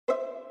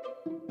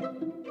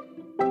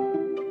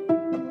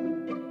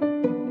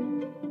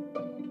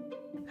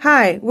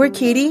Hi, we're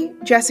Katie,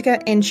 Jessica,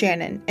 and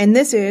Shannon, and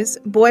this is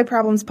Boy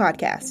Problems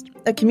Podcast,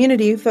 a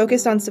community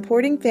focused on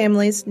supporting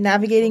families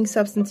navigating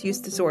substance use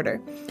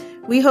disorder.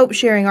 We hope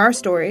sharing our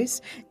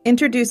stories,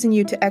 introducing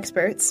you to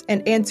experts,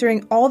 and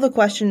answering all the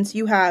questions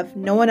you have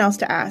no one else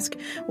to ask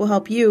will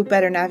help you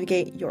better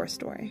navigate your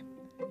story.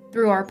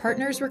 Through our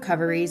partners'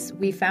 recoveries,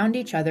 we found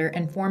each other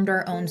and formed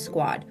our own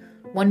squad,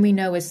 one we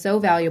know is so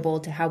valuable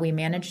to how we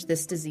manage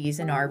this disease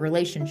in our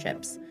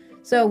relationships.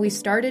 So we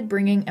started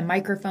bringing a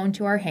microphone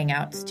to our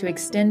hangouts to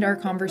extend our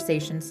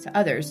conversations to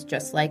others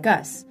just like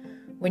us.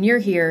 When you're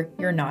here,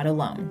 you're not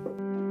alone.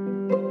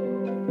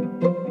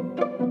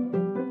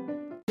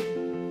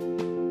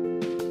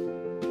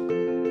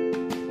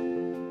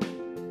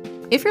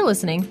 If you're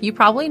listening, you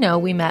probably know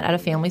we met at a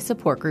family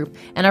support group,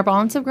 and our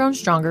bonds have grown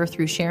stronger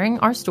through sharing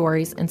our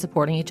stories and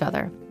supporting each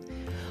other.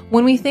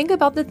 When we think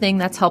about the thing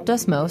that's helped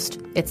us most,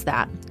 it's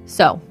that.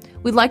 So,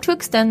 we'd like to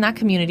extend that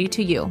community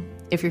to you.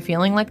 If you're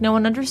feeling like no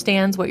one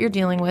understands what you're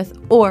dealing with,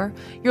 or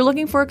you're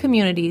looking for a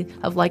community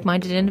of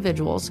like-minded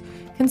individuals,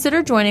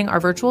 consider joining our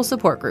virtual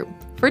support group.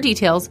 For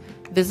details,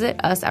 visit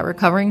us at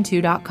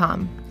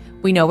recovering2.com.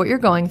 We know what you're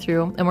going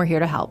through, and we're here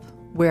to help.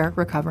 We're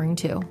Recovering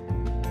 2.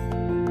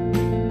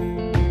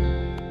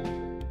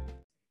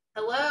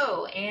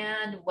 Hello,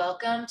 and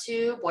welcome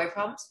to Boy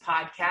Problems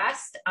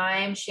Podcast.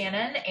 I'm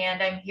Shannon,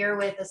 and I'm here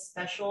with a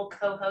special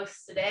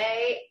co-host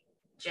today,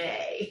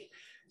 Jay.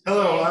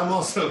 Hello, I'm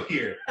also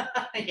here.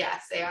 Yeah,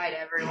 say hi to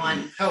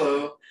everyone.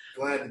 Hello,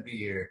 glad to be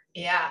here.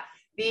 Yeah,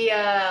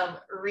 the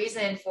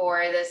reason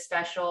for this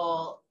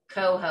special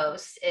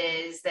co-host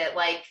is that,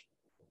 like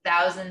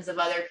thousands of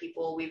other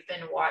people, we've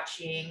been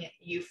watching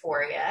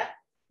Euphoria,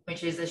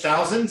 which is a show.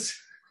 Thousands?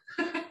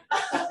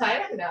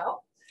 I don't know.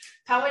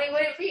 How many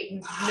would it be?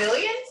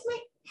 Millions?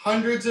 Maybe?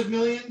 Hundreds of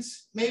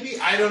millions? Maybe?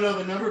 I don't know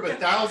the number, but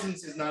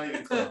thousands is not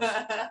even close.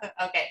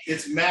 Okay.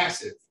 It's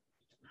massive.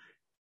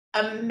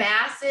 A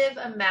massive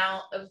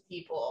amount of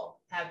people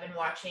have been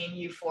watching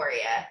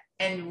Euphoria,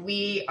 and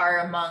we are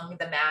among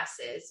the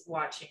masses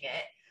watching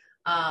it.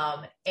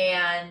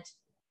 And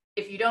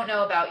if you don't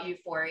know about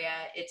Euphoria,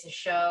 it's a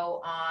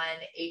show on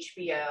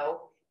HBO,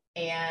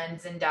 and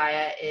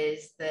Zendaya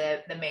is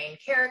the main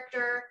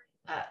character,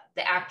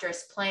 the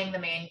actress playing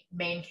the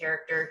main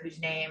character,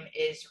 whose name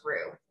is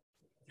Rue.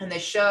 And the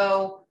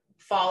show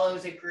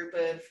follows a group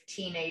of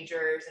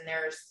teenagers, and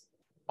there's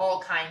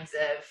all kinds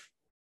of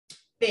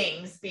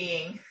things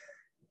being,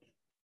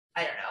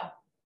 I don't know,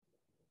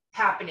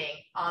 happening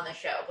on the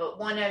show. But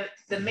one of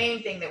the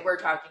main thing that we're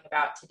talking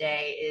about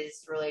today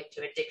is related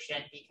to addiction,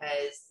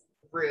 because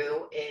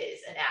Rue is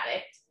an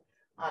addict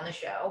on the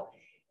show.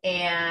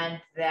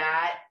 And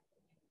that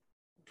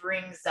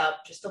brings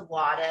up just a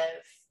lot of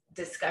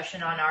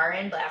discussion on our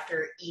end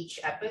after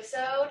each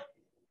episode.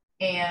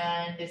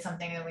 And it's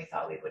something that we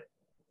thought we would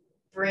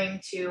bring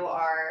to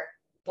our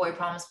Boy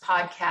Problems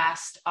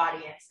Podcast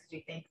audience, because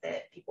we think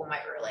that people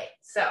might relate.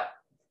 So,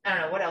 I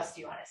don't know, what else do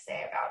you want to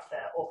say about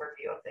the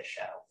overview of the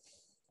show?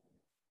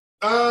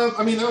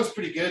 I mean, that was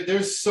pretty good.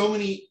 There's so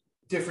many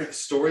different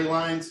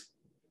storylines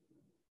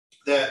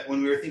that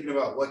when we were thinking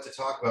about what to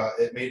talk about,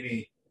 it made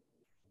me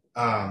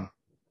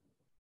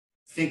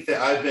think that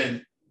I've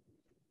been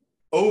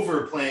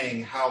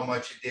overplaying how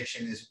much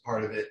addiction is a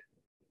part of it.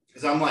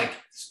 Because I'm like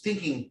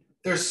thinking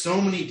there's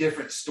so many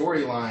different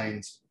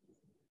storylines,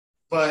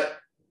 but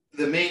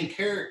the main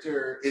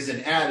character is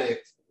an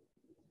addict,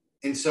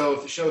 and so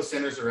if the show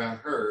centers around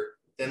her,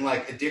 then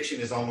like addiction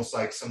is almost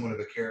like somewhat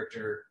of a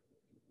character,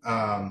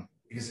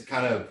 because it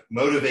kind of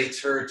motivates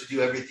her to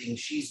do everything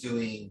she's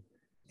doing,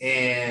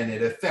 and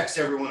it affects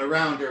everyone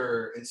around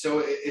her, and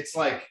so it's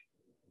like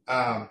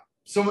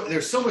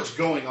there's so much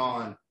going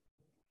on,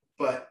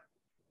 but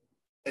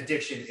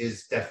addiction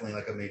is definitely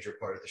like a major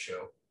part of the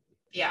show.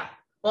 Yeah,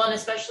 well, and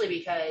especially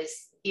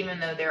because even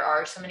though there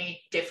are so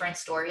many different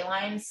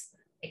storylines,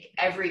 like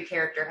every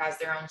character has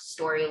their own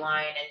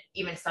storyline, and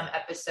even some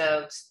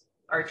episodes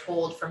are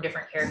told from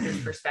different characters'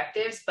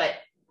 perspectives, but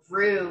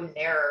Rue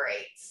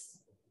narrates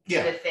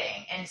the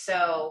thing. And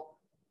so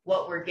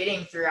what we're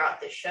getting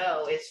throughout the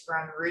show is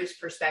from Rue's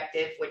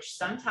perspective, which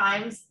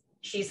sometimes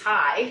she's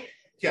high.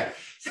 Yeah.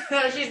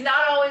 So she's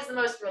not always the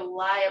most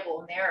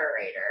reliable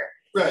narrator.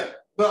 Right.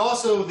 But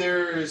also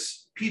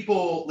there's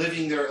people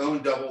living their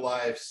own double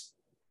lives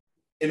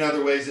in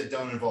other ways that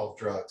don't involve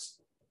drugs.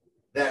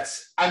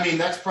 That's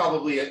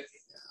probably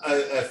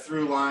a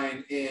through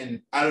line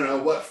in, I don't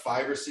know, what,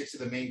 5 or 6 of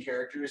the main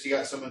characters. You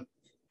got someone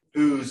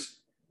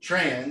who's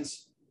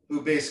trans,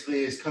 who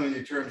basically is coming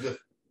to terms with,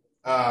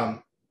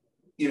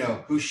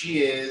 who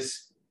she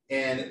is,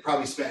 and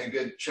probably spent a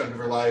good chunk of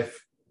her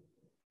life,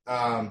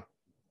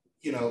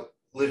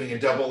 living a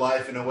double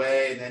life in a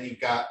way. And then you've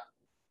got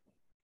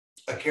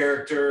a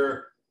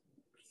character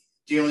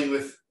dealing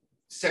with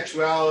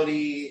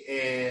sexuality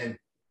and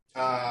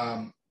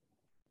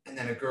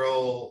then a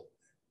girl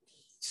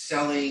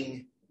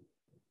selling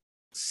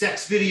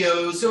sex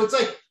videos. So it's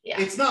like,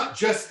 It's not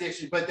just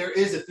addiction, but there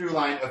is a through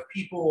line of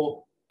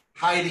people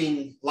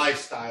hiding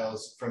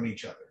lifestyles from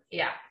each other.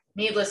 Yeah.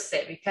 Needless to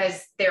say,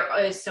 because there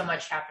is so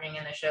much happening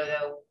in the show,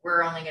 though,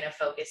 we're only going to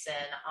focus in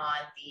on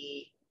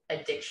the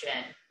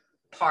addiction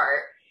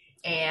part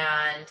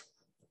and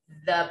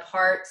the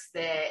parts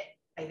that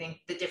I think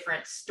the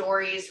different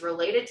stories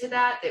related to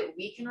that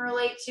we can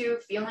relate to,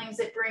 feelings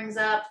it brings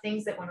up,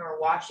 things that when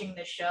we're watching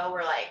the show,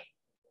 we're like,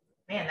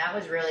 man, that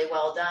was really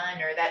well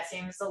done, or that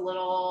seems a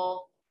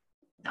little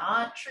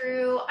not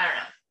true. I don't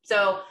know.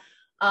 So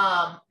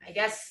I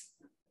guess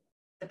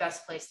the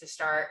best place to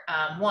start,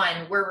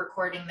 one, we're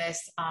recording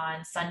this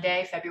on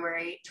Sunday,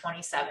 February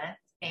 27th,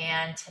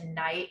 and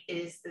tonight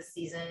is the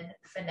season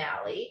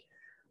finale.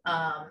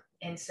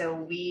 And so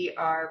we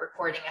are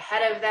recording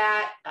ahead of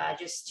that,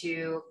 just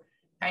to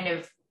kind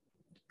of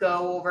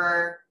go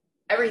over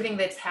everything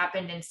that's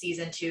happened in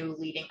season 2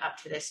 leading up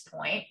to this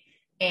point.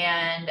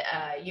 And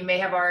you may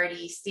have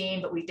already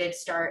seen, but we did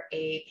start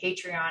a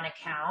Patreon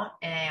account,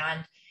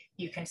 and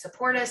you can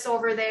support us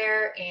over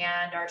there.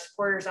 And our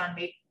supporters on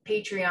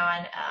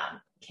Patreon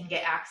can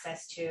get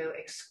access to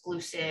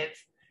exclusive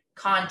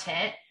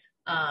content.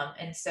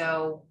 And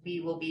so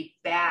we will be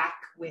back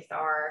with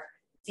our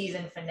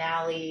season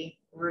finale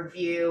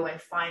review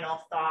and final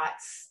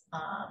thoughts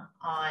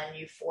on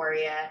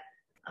Euphoria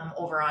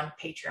over on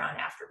Patreon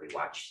after we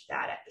watch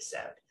that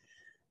episode.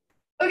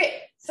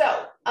 Okay,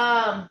 so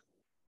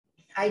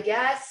I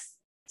guess,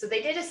 so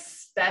they did a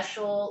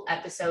special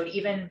episode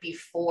even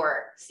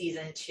before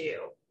season 2,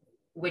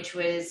 which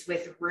was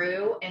with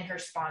Rue and her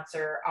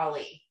sponsor,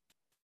 Ali.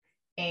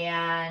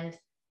 And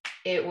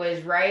it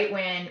was right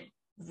when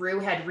Rue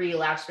had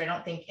relapsed, but I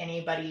don't think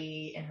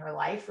anybody in her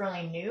life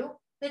really knew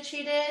that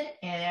she did.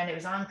 And it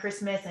was on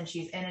Christmas, and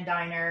she's in a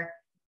diner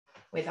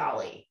with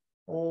Ali.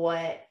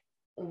 What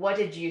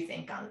did you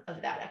think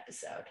of that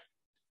episode?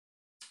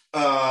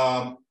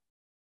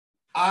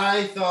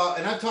 I thought,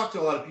 and I've talked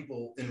to a lot of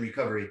people in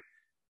recovery,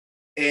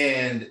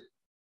 and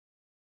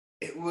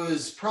it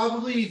was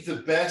probably the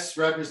best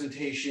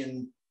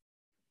representation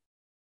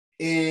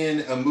in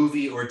a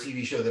movie or a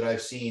TV show that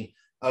I've seen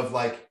of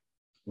like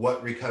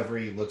what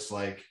recovery looks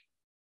like,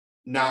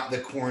 not the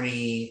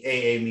corny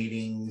AA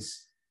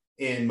meetings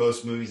in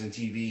most movies and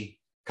TV.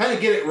 Kind of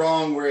get it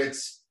wrong where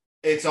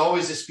it's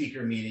always a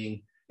speaker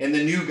meeting and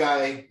the new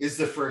guy is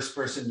the first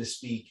person to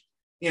speak.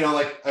 You know,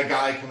 like a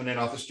guy coming in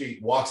off the street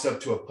walks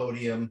up to a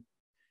podium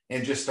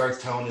and just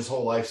starts telling his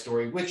whole life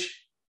story, which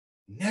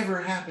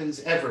never happens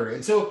ever.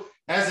 And so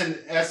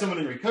as someone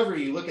in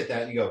recovery, you look at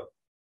that and you go,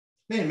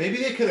 man, maybe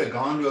they could have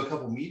gone to a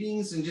couple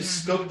meetings and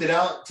just scoped it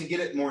out to get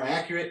it more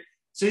accurate.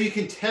 So you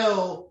can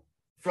tell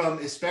from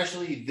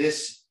especially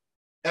this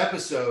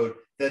episode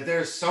that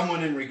there's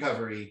someone in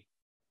recovery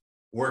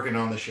working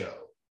on the show.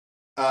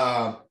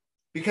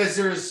 Because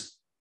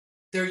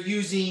they're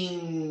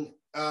using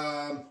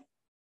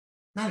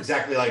not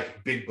exactly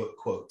like big book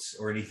quotes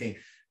or anything,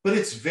 but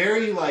it's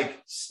very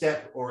like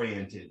step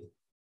oriented.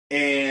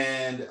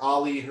 And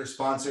Ali, her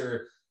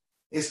sponsor,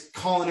 is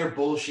calling her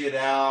bullshit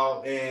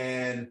out.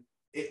 And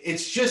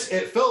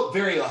it felt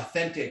very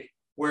authentic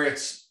where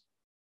it's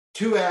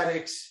two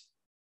addicts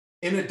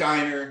in a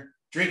diner,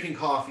 drinking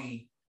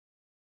coffee,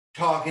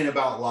 talking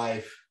about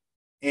life.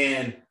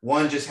 And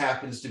one just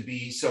happens to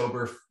be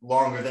sober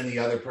longer than the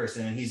other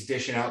person. And he's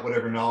dishing out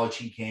whatever knowledge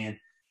he can.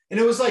 And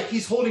it was like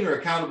he's holding her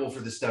accountable for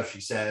the stuff she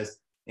says.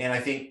 And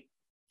I think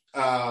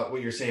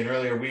what you're saying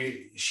earlier,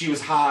 she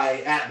was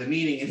high at the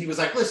meeting, and he was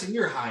like, listen,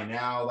 you're high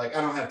now. Like,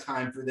 I don't have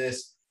time for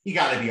this. You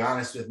got to be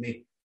honest with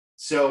me.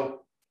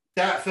 So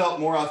that felt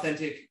more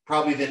authentic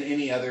probably than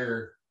any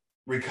other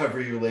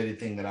recovery-related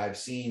thing that I've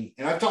seen.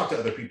 And I've talked to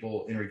other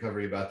people in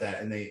recovery about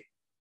that, and they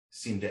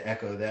seem to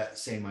echo that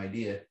same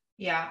idea.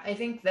 Yeah, I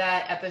think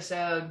that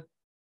episode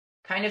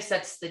kind of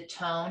sets the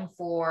tone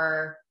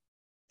for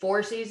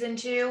season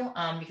 2,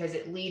 because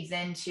it leads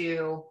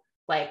into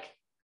like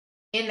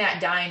in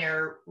that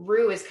diner,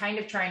 Rue is kind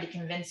of trying to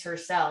convince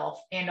herself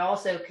and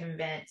also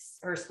convince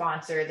her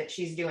sponsor that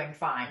she's doing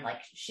fine. Like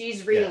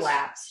she's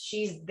relapsed, yes.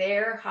 She's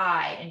there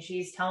high, and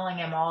she's telling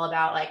him all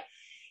about like,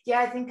 yeah,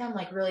 I think I'm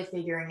like really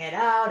figuring it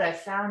out. I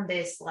found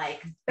this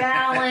like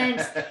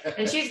balance.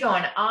 And she's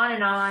going on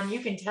and on.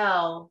 You can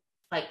tell,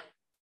 like,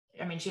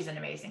 I mean, she's an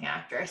amazing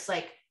actress,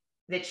 like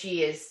that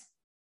she is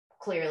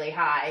clearly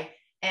high.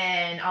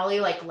 And Ali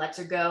like lets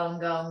her go and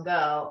go and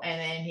go. And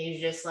then he's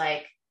just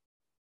like,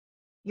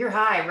 you're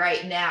high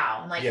right now.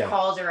 And like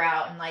calls her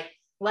out and like,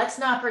 let's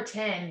not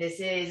pretend this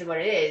is what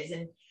it is.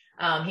 And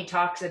he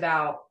talks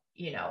about,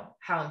 you know,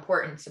 how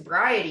important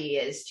sobriety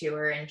is to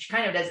her. And she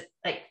kind of does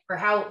like, or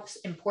how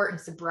important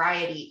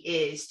sobriety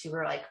is to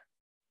her, like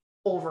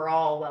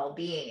overall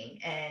well-being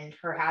and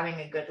her having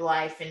a good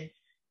life. And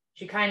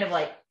she kind of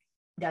like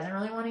doesn't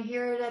really want to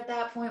hear it at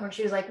that point where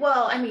she was like,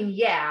 well, I mean,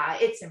 yeah,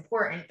 it's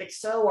important, but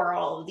so are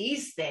all of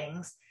these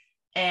things.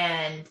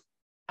 And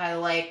I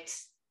liked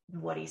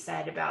what he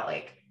said about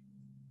like,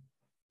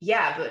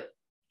 yeah, but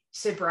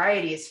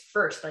sobriety is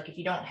first. Like if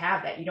you don't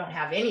have that, you don't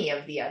have any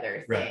of the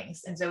other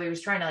things. Right. And so he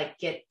was trying to like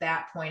get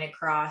that point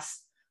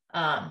across.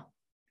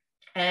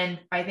 And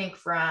I think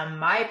from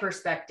my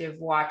perspective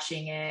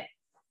watching it,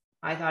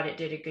 I thought it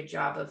did a good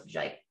job of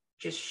like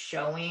just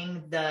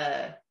showing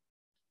the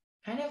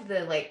kind of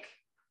the like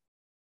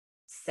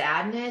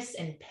sadness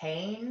and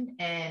pain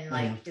and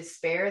like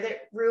despair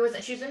that Rue was.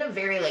 And she's in a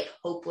very like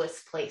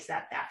hopeless place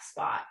at that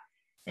spot.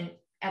 And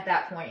at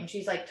that point, and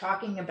she's like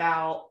talking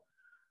about,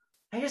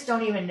 I just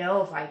don't even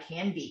know if I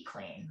can be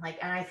clean. Like,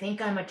 and I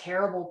think I'm a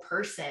terrible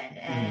person.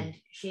 And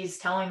she's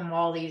telling him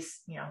all these,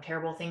 you know,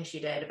 terrible things she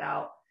did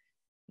about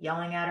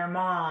yelling at her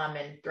mom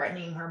and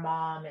threatening her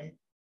mom. And,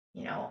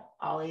 you know,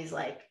 all these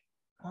like,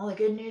 well, the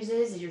good news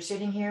is you're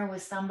sitting here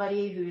with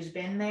somebody who's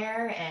been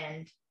there,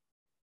 and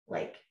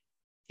like,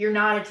 you're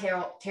not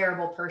a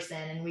terrible person.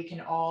 And we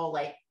can all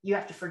like, you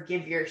have to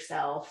forgive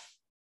yourself.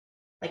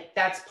 Like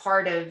that's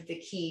part of the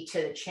key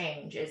to the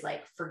change, is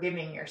like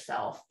forgiving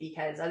yourself,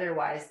 because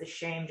otherwise the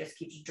shame just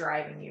keeps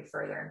driving you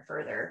further and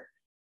further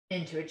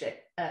into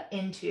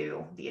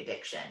the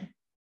addiction.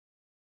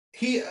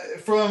 He,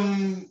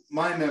 from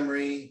my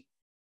memory,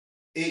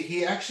 did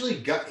he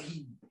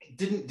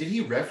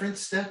reference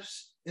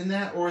steps in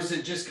that, or is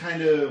it just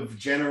kind of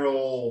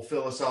general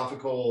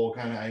philosophical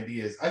kind of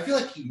ideas? I feel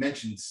like he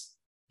mentions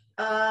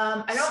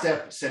I don't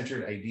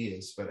step-centered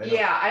ideas, but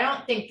I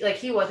don't think like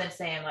he wasn't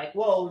saying like,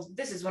 whoa,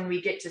 this is when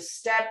we get to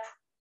step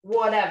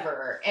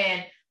whatever.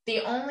 And the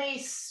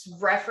only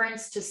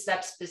reference to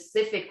step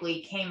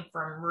specifically came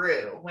from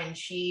Rue when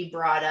she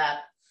brought up,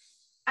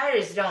 I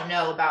just don't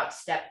know about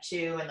step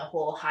 2 and the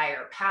whole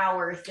higher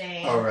power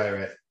thing. Oh,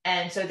 right.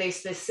 And so they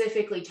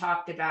specifically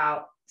talked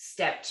about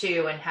step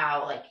 2 and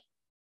how like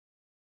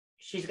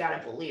she's got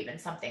to believe in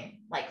something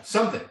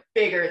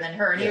bigger than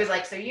her. And he was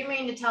like, so you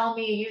mean to tell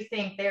me you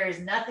think there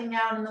is nothing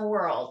out in the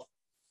world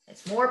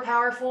that's more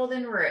powerful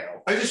than Rue?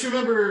 I just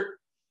remember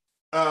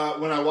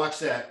when I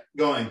watched that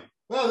going,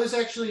 well, there's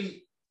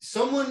actually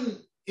someone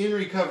in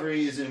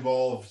recovery is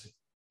involved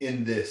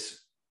in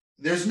this.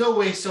 There's no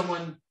way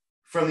someone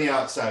from the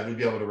outside would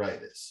be able to write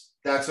this.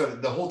 That's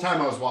what the whole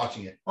time I was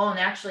watching it. Well, and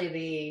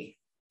actually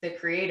the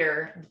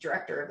creator, the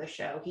director of the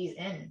show, he's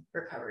in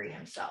recovery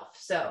himself.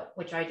 So,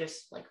 which I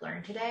just like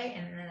learned today.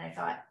 And then I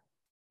thought,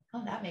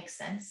 oh, that makes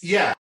sense.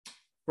 Yeah.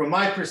 From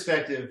my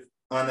perspective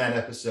on that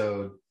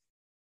episode,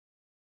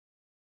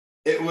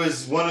 it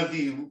was one of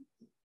the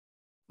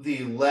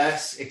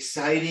less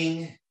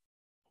exciting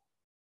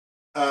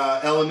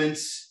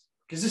elements,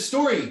 because the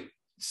story,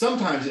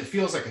 sometimes it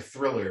feels like a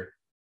thriller,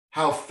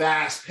 how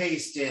fast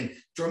paced and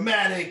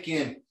dramatic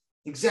and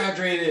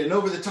exaggerated and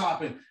over the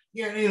top, and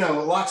you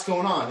know, lots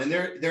going on. And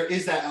there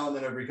is that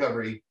element of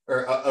recovery,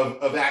 or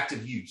of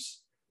active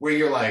use, where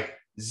you're like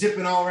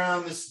zipping all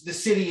around the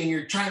city and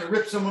you're trying to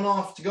rip someone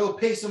off to go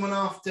pay someone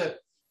off to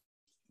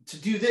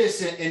do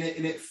this.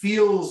 And it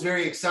feels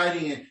very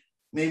exciting. And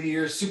maybe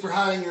you're super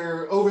high and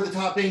you're over the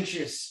top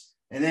anxious.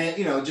 And then,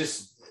 you know,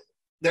 just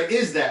there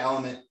is that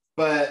element.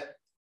 But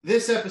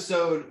this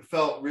episode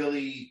felt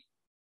really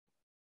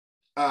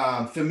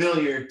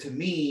familiar to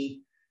me,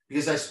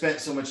 because I spent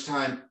so much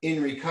time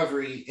in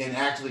recovery and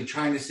actively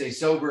trying to stay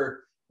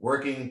sober,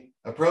 working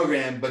a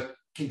program, but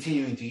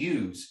continuing to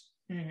use.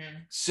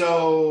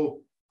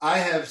 So I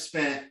have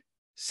spent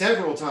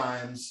several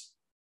times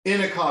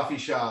in a coffee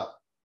shop,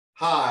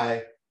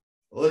 high,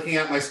 looking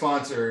at my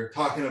sponsor,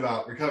 talking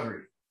about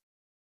recovery.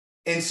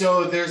 And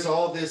so there's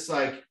all this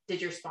like...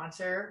 Did your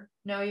sponsor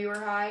know you were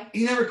high?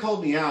 He never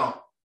called me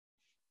out,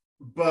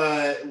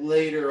 but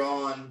later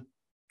on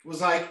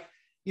was like,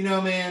 you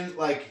know, man,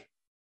 like,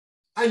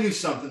 I knew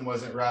something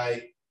wasn't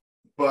right,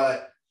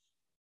 but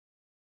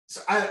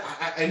so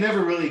I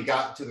never really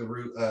got to the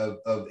root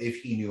of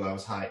if he knew I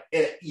was high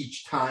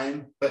each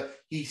time, but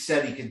he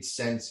said he could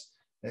sense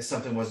that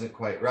something wasn't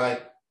quite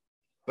right.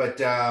 But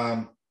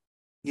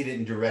he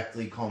didn't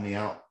directly call me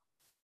out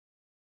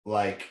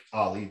like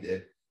Ollie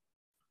did.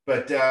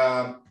 But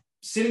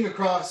sitting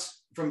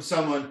across from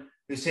someone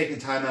who's taking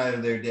time out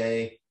of their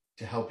day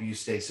to help you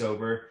stay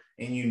sober,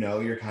 and you know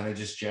you're kind of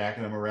just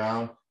jacking them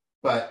around,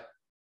 but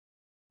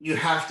you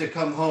have to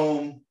come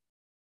home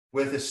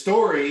with a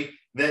story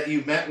that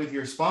you met with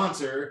your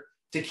sponsor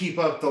to keep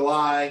up the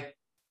lie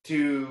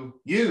to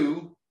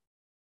you.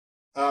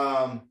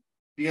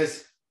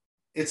 Because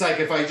it's like,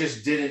 if I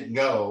just didn't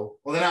go,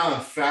 well, then now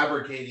I'm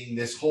fabricating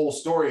this whole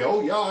story.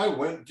 Oh yeah, I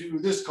went to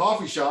this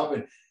coffee shop,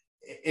 and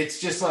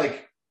it's just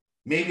like,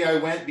 maybe I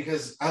went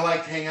because I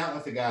liked hanging out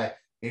with the guy.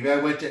 Maybe I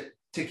went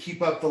to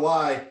keep up the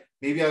lie.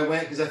 Maybe I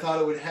went because I thought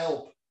it would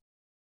help.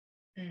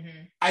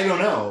 I don't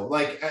know.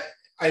 Like,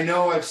 I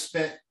know I've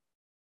spent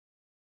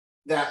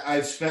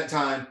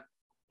time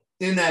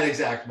in that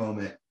exact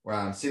moment where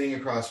I'm sitting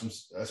across from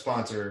a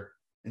sponsor.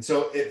 And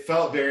so it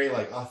felt very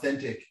like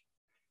authentic.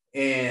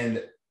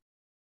 And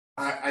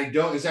I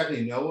don't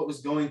exactly know what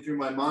was going through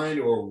my mind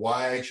or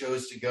why I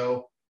chose to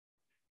go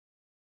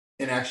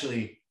and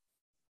actually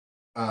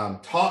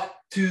talk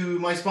to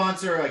my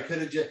sponsor. I could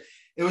have just,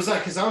 it was like,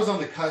 because I was on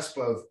the cusp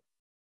of,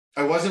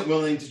 I wasn't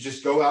willing to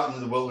just go out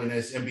into the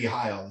wilderness and be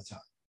high all the time.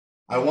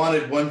 I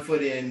wanted 1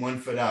 foot in, 1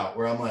 foot out,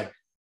 where I'm like,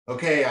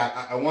 okay,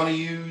 I want to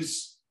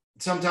use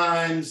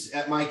sometimes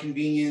at my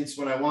convenience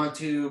when I want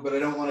to, but I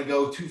don't want to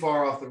go too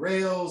far off the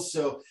rails.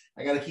 So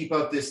I got to keep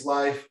up this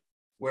life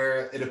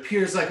where it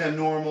appears like I'm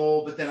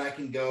normal, but then I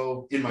can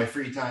go in my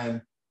free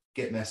time,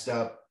 get messed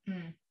up.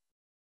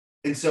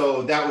 And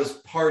so that was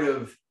part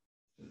of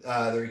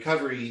the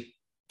recovery,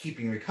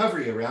 keeping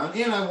recovery around.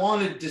 And I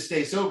wanted to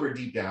stay sober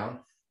deep down.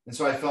 And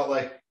so I felt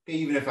like,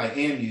 even if I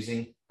am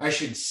using, I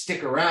should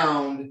stick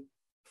around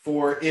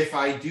for if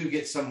I do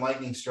get some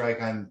lightning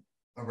strike, I'm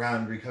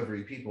around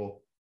recovery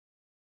people,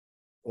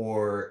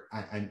 or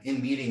I'm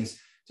in meetings.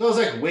 So I was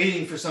like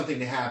waiting for something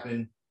to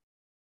happen,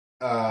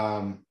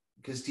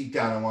 because deep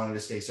down I wanted to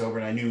stay sober,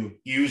 and I knew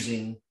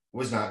using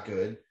was not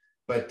good,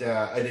 but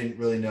I didn't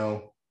really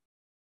know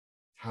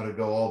how to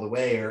go all the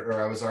way,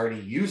 or I was already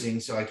using,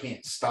 so I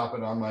can't stop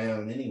it on my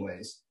own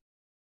anyways.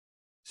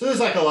 So there's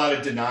like a lot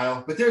of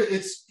denial, but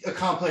it's a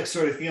complex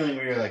sort of feeling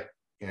where you're like,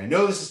 I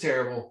know this is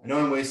terrible. I know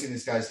I'm wasting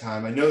this guy's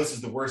time. I know this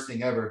is the worst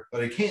thing ever,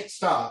 but I can't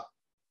stop.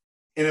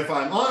 And if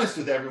I'm honest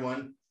with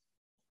everyone,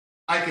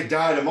 I could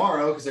die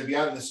tomorrow because I'd be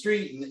out in the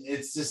street. And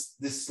it's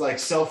just this like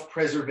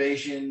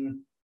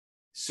self-preservation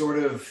sort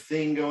of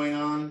thing going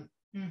on.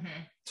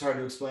 It's hard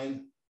to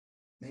explain,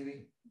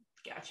 maybe.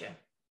 Gotcha.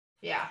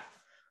 Yeah.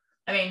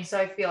 I mean, so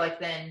I feel like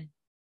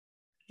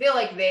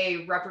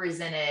they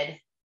represented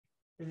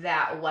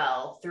that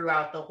well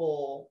throughout the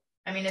whole.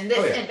 I mean, and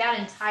that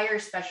entire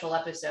special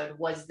episode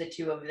was the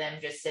two of them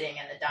just sitting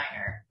in the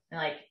diner, and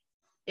like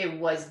it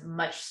was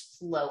much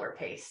slower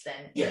paced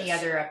than any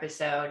other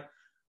episode,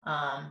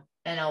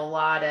 and a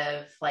lot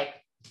of like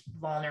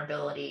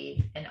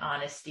vulnerability and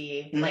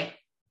honesty. Like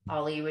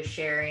Ollie was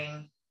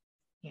sharing,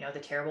 the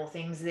terrible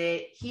things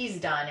that he's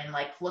done, and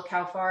like, look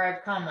how far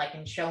I've come, like,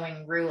 and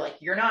showing Rue, like,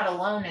 you're not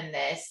alone in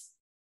this.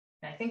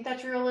 And I think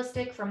that's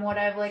realistic from what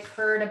I've like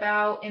heard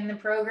about in the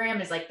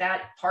program, is like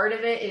that part of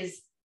it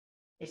is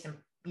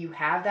you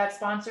have that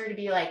sponsor to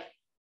be like,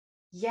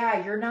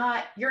 yeah, you're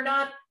not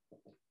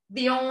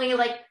the only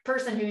like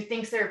person who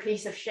thinks they're a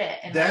piece of shit,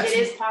 and like, it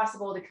is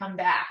possible to come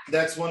back.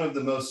 That's one of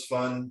the most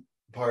fun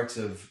parts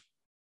of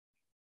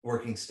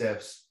working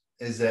steps,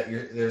 is that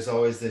there's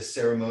always this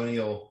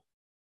ceremonial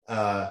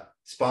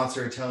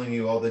sponsor telling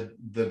you all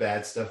the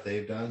bad stuff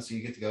they've done, so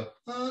you get to go,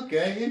 oh,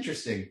 okay,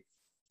 interesting.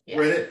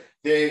 Where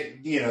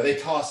they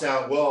toss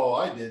out, well,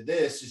 I did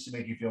this just to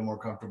make you feel more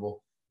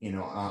comfortable,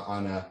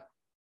 on a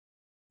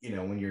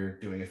when you're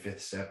doing a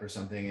fifth step or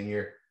something,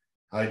 and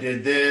I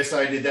did this,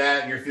 I did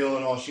that, and you're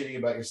feeling all shitty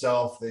about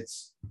yourself.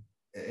 It's,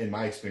 in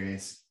my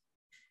experience,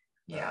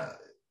 a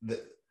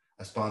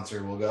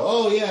sponsor will go,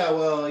 oh yeah,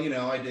 well,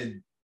 I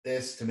did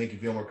this to make you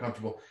feel more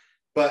comfortable.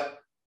 But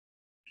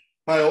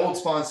my old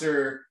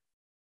sponsor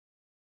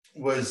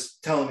was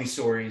telling me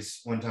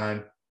stories one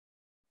time,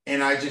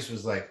 and I just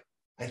was like,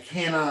 I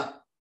can't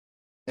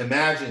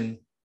imagine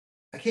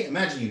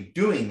you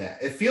doing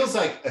that. It feels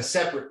like a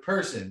separate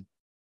person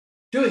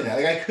doing that.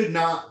 Like, I could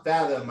not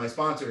fathom my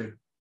sponsor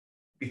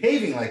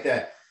behaving like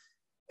that.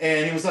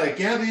 And he was like,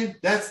 yeah, man,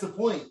 that's the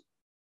point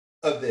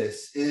of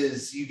this,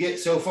 is you get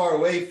so far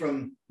away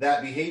from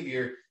that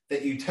behavior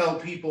that you tell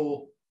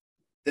people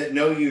that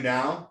know you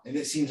now, and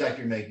it seems like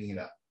you're making it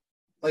up.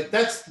 Like,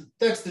 that's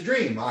the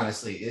dream,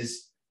 honestly,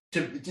 is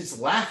it's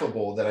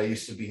laughable that I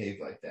used to behave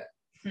like that.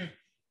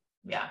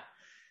 Yeah.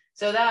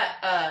 So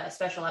that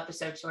special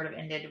episode sort of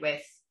ended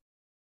with,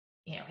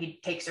 he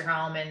takes her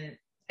home, and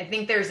I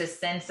think there's a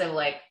sense of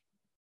like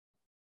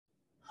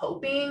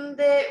hoping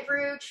that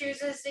Rue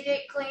chooses to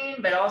get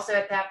clean, but also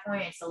at that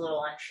point it's a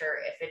little unsure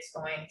if it's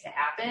going to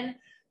happen,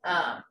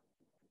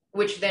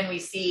 which then we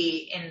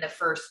see in the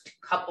first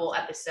couple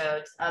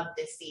episodes of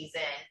this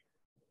season.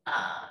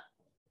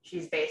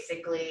 She's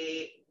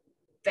basically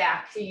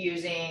back to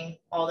using,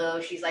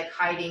 although she's like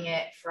hiding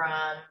it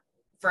from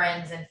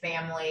friends and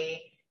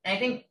family. And I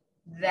think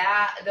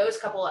that those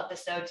couple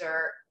episodes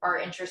are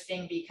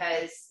interesting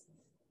because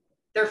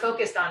they're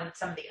focused on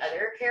some of the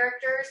other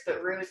characters,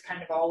 but Rue is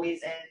kind of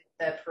always in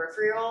the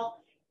peripheral,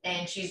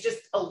 and she's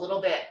just a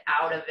little bit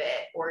out of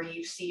it, or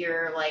you see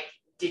her like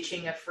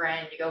ditching a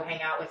friend to go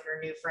hang out with her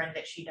new friend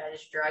that she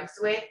does drugs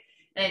with.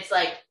 And it's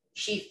like,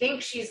 she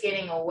thinks she's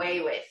getting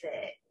away with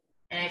it.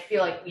 And I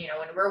feel like, when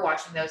we're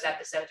watching those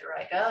episodes, we're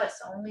like, oh, it's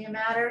only a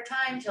matter of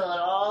time till it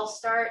all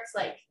starts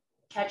like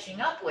catching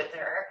up with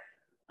her.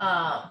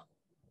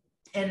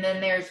 And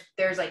then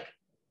there's like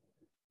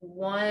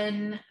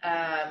one,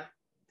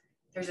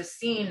 there's a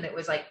scene that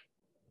was like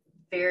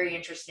very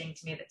interesting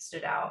to me that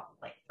stood out,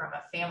 like from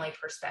a family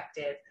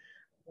perspective,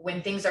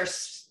 when things are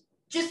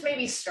just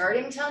maybe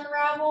starting to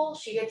unravel.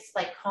 She gets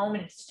like home,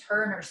 and it's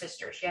her and her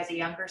sister. She has a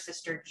younger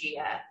sister,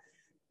 Gia,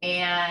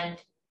 and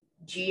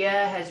Gia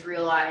has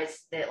realized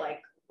that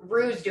like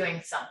Rue's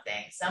doing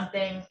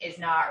something is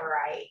not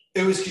right.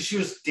 It was because she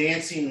was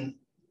dancing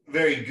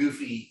very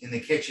goofy in the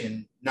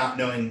kitchen, not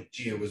knowing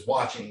Gia was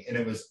watching, and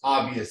it was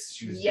obvious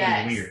she was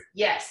being weird.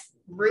 Yes,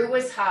 Rue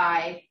was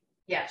high.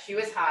 Yeah, she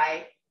was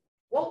high.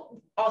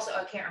 Well, also,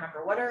 I can't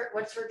remember.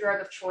 What's her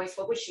drug of choice?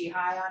 What was she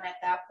high on at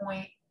that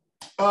point?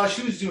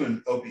 She was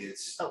doing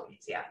opiates.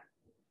 Opiates, yeah.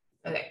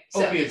 Okay.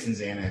 So, opiates and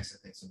Xanax, I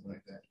think, something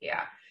like that.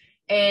 Yeah.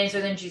 And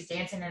so then she's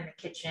dancing in the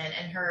kitchen,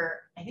 and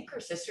I think her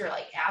sister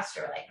like asked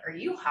her, like, "Are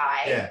you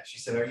high?" Yeah, she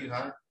said, "Are you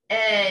high?"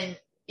 And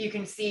you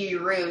can see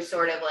Rue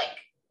sort of like,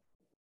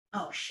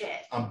 "Oh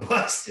shit, I'm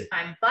busted.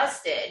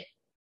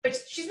 But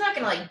she's not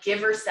gonna like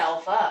give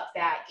herself up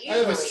that easily.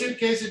 I have a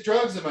suitcase of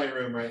drugs in my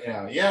room right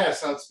now.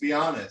 Yes, let's be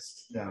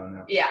honest.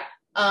 No. Yeah.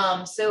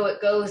 So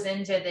it goes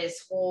into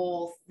this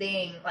whole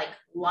thing, like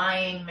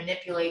lying,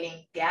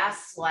 manipulating,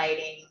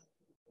 gaslighting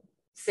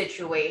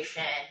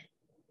situation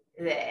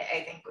that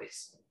I think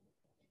was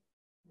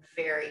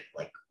very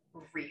like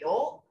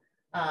real.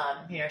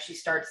 She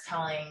starts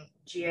telling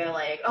Gia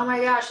like, "Oh my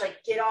gosh,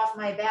 like get off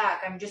my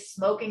back. I'm just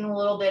smoking a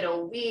little bit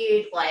of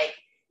weed. Like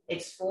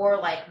it's for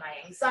like my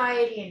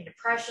anxiety and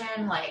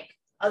depression. Like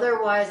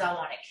otherwise I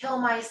want to kill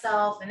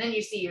myself." And then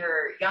you see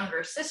her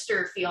younger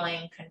sister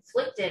feeling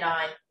conflicted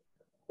on,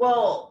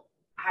 well,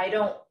 I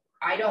don't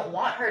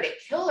want her to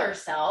kill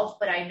herself,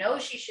 but I know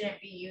she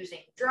shouldn't be using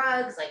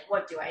drugs. Like,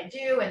 what do I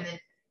do?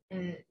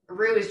 And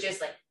Rue is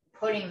just like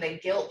putting the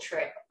guilt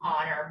trip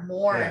on her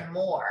more and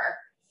more.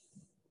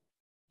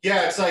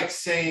 Yeah, it's like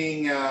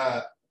saying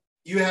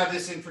you have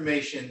this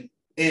information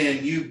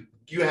and you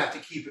have to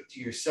keep it to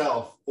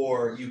yourself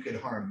or you could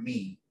harm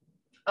me.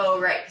 Oh,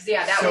 right.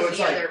 Yeah, that was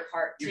the other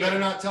part too. You better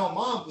not tell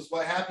mom, because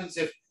what happens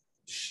if,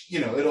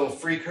 it'll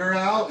freak her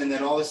out and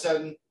then all of a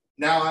sudden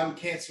now I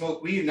can't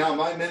smoke weed. Now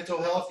my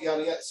mental health,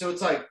 yada, yada. So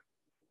it's like,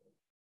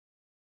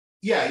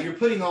 yeah, you're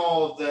putting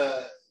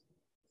the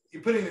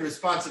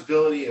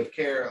responsibility of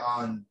care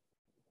on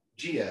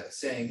Gia,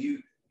 saying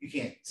you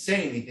can't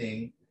say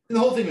anything. And the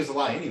whole thing was a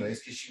lie anyways,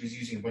 because she was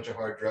using a bunch of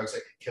hard drugs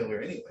that could kill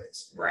her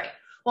anyways. Right.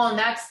 Well, and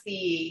that's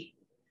the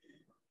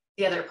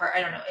other part.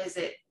 I don't know. Is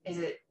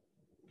it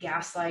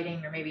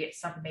gaslighting, or maybe it's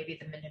something, maybe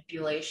the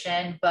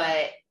manipulation,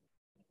 but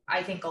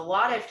I think a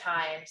lot of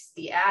times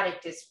the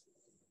addict is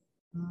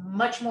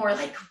much more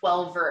like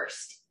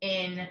well-versed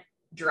in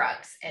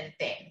drugs and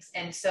things.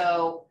 And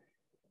so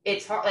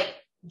it's hard, like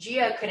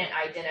Gia couldn't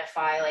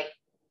identify like,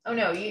 oh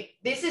no,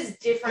 this is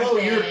different. Oh,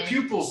 your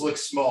pupils look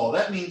small.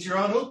 That means you're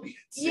on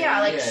opiates.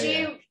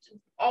 Yeah,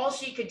 all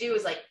she could do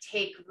is like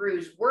take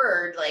Rue's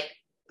word, like,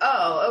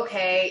 oh,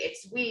 okay,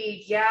 it's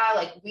weed. Yeah,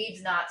 like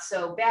weed's not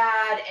so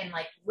bad. And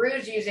like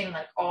Rue's using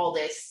like all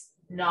this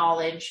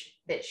knowledge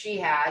that she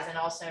has, and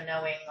also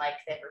knowing like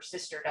that her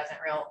sister doesn't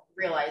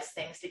realize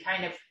things, to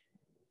kind of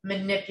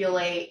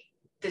manipulate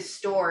the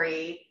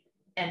story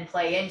and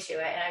play into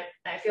it.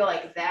 And I feel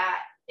like that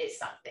is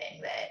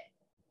something that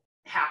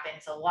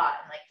happens a lot,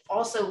 and like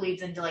also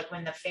leads into like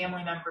when the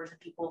family members and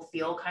people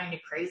feel kind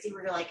of crazy,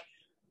 where you're like,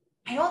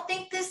 I don't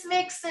think this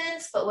makes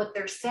sense, but what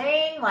they're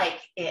saying, like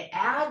it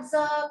adds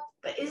up,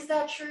 but is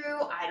that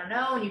true? I don't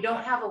know. And you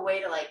don't have a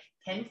way to like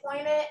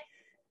pinpoint it.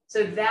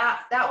 So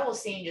that whole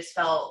scene just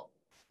felt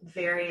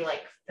very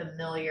like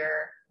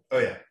familiar. Oh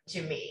yeah,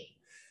 to me.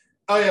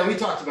 Oh yeah, we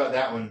talked about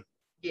that one.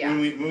 Yeah.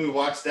 When we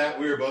watched that,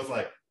 we were both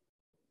like,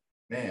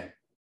 man,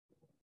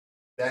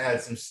 that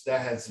had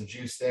some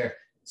juice there.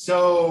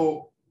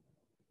 So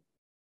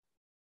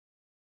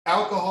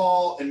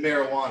alcohol and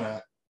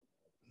marijuana,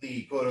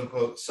 the quote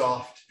unquote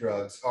soft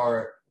drugs,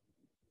 are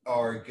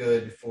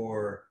good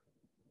for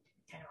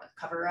kind of like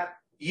cover up.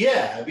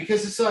 Yeah,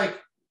 because it's like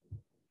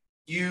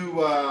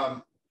you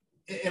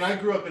and I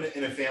grew up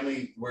in a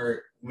family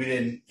where we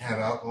didn't have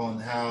alcohol in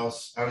the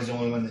house. I was the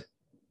only one that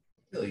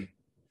really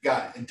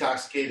got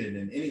intoxicated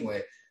in any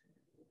way.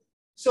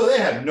 So they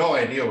had no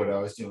idea what I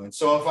was doing.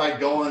 So if I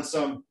go on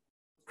some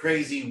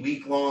crazy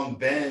week-long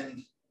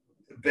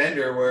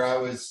bender where I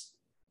was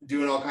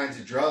doing all kinds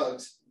of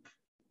drugs,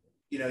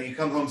 you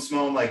come home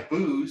smelling like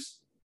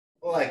booze,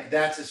 well, like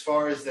that's as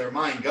far as their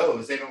mind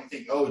goes. They don't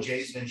think, oh,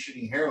 Jay's been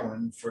shooting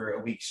heroin for a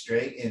week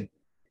straight.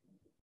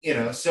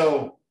 And,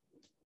 so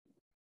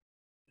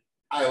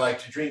I like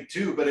to drink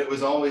too, but it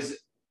was always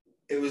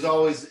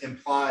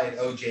implied,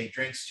 oh, Jay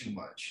drinks too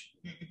much.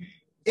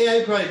 Yeah,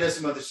 he probably does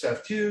some other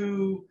stuff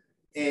too.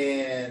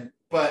 And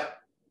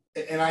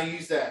I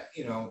use that,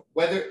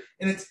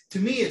 to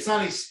me, it's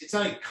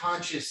not a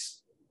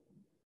conscious,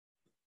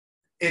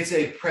 it's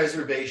a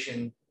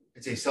preservation,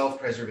 it's a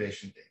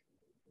self-preservation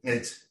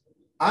thing.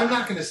 I'm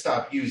not going to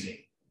stop using,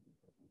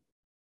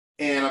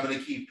 and I'm going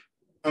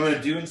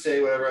to do and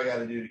say whatever I got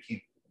to do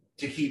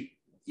to keep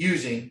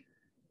using.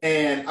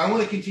 And I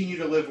want to continue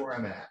to live where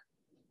I'm at.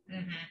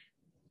 Mm-hmm.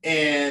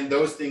 And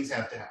those things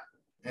have to happen.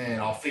 And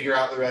I'll figure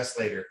out the rest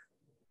later,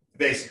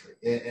 basically.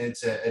 And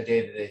it's a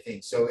day-to-day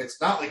thing. So it's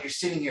not like you're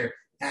sitting here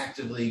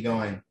actively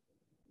going,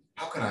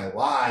 how can I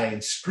lie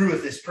and screw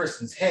with this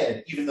person's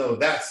head, even though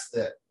that's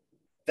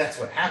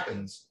what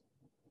happens.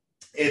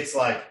 It's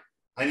like,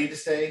 I need to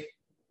stay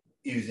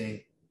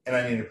using, and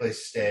I need a place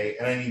to stay,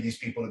 and I need these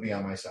people to be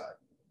on my side.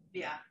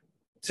 Yeah.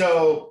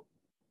 So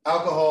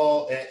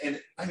alcohol,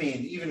 and I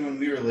mean, even when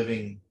we were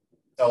living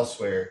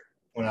elsewhere,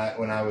 when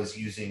I was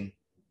using,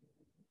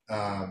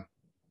 and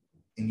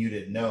you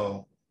didn't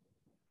know,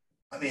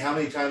 I mean, how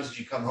many times did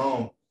you come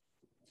home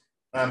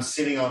and I'm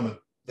sitting on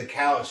the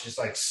couch just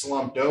like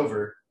slumped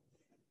over,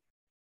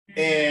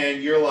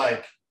 and you're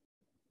like,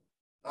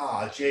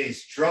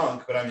 Jay's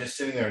drunk, but I'm just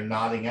sitting there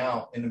nodding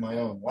out into my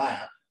own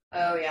lap.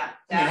 Oh yeah.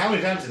 I mean, how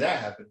many times did that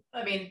happen?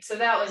 I mean, so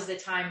that was the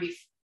time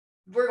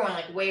we're going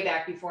like way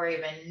back before I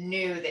even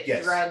knew that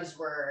Yes. drugs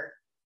were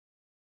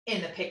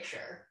in the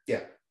picture.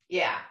 Yeah.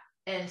 Yeah.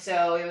 And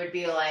so it would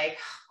be like,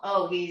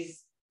 oh,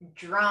 he's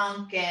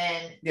drunk,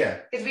 and Yeah.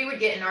 because we would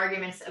get in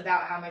arguments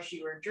about how much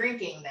you were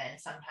drinking then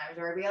sometimes,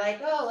 or it'd be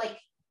like, oh, like,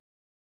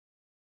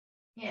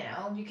 you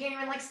know, you can't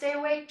even like stay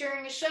awake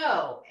during a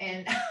show.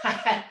 And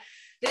I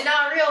did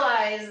not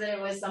realize that it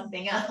was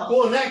something else.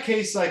 Well, in that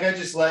case, like I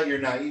just let your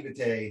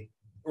naivete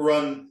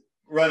run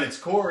its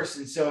course.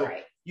 And so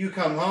Right. you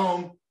come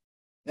home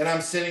and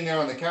I'm sitting there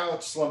on the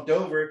couch slumped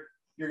over,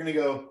 you're going to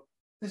go,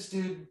 this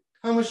dude,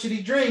 how much did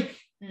he drink?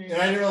 Mm.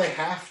 And I didn't really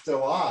have to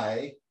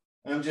lie.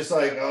 I'm just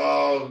like,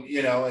 oh,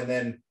 you know, and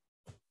then,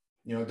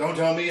 you know, don't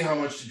tell me how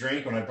much to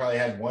drink when I probably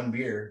had one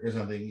beer or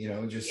something, you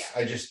know, just, Yeah.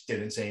 I just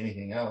didn't say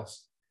anything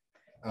else.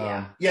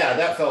 Yeah.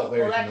 That felt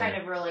very Well, that familiar.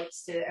 kind of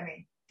relates to, I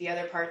mean, the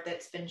other part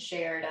that's been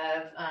shared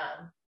of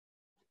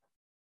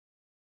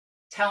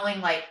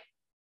telling like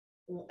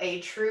a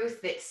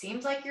truth that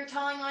seems like you're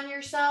telling on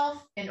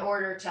yourself in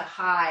order to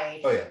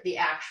hide Oh, yeah. the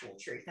actual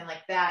truth. And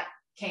like that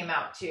came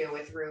out too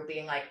with Rue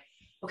being like,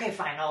 okay,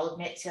 fine, I'll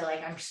admit to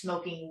like I'm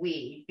smoking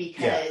weed,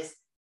 because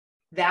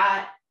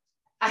that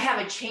I have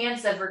a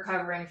chance of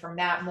recovering from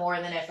that more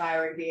than if I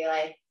were to be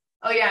like,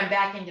 oh yeah, I'm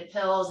back into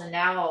pills and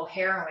now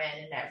heroin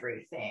and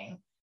everything.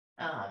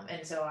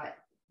 And so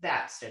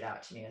that stood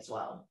out to me as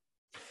well.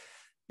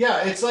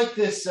 Yeah, it's like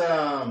this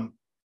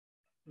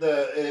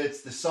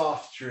it's the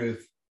soft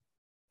truth.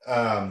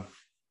 And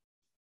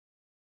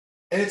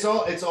it's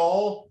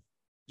all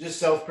just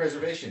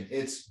self-preservation.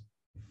 It's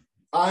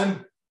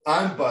I'm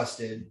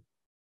busted.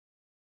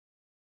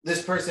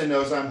 This person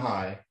knows I'm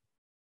high.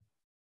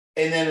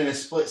 And then in a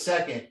split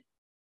second,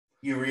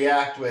 you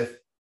react with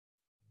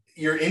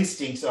your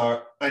instincts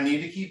are, I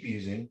need to keep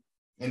using.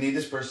 I need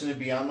this person to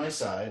be on my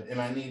side, and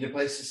I need a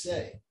place to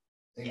stay.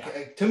 Yeah.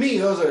 To me,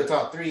 those are the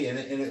top three. And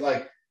it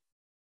like,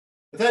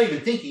 without even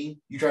thinking,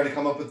 you try to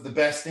come up with the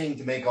best thing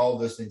to make all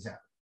of those things happen.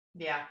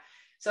 Yeah.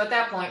 So at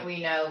that point,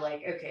 we know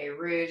like, okay,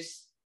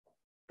 Rue's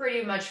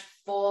pretty much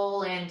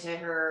full into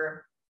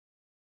her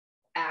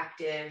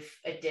active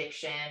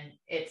addiction.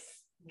 It's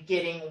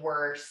getting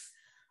worse.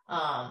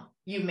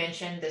 You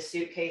mentioned the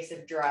suitcase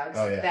of drugs.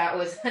 Oh, yeah. That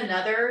was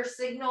another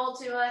signal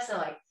to us. So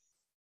like,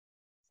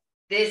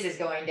 this is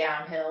going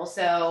downhill.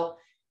 So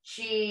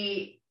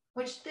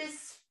which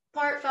this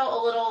part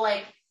felt a little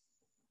like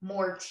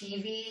more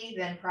TV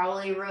than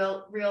probably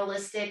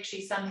realistic.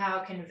 She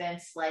somehow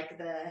convinced like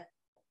the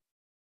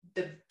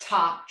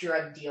top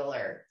drug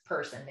dealer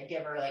person to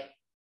give her like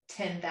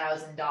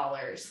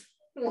 $10,000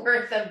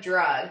 worth of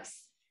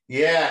drugs.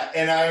 Yeah,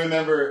 and I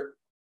remember,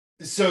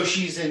 so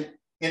she's in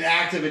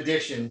active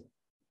addiction,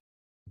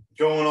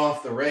 going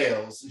off the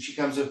rails, and she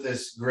comes with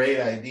this great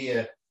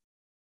idea.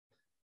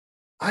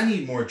 I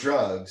need more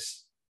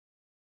drugs.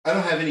 I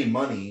don't have any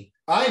money.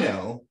 I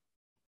know.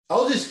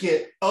 I'll just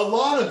get a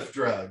lot of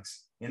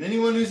drugs. And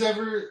anyone who's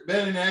ever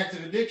been in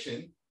active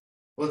addiction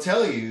will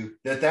tell you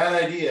that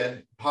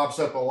idea pops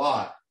up a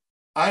lot.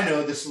 I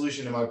know the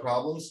solution to my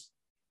problems.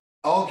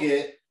 I'll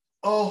get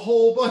a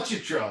whole bunch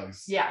of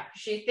drugs. Yeah,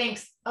 she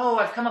thinks, oh,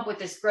 I've come up with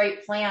this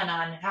great plan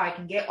on how I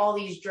can get all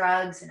these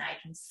drugs and I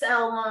can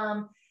sell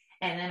them,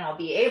 and then I'll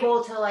be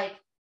able to like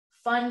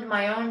fund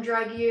my own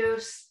drug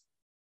use.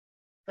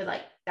 But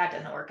like that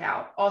doesn't work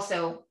out.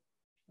 Also,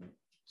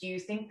 do you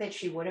think that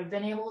she would have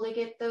been able to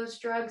get those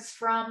drugs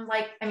from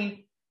like, I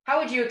mean, how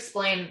would you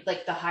explain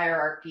like the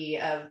hierarchy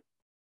of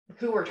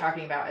who we're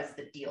talking about as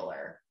the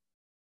dealer?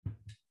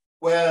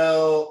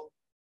 Well,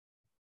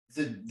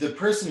 the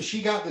person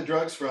she got the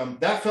drugs from,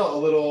 that felt a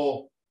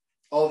little,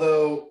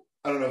 although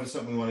I don't know if it's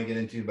something we want to get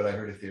into, but I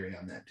heard a theory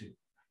on that too.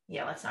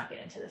 Yeah, let's not get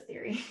into the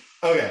theory.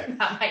 Okay.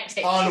 That might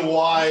take on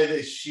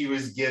why she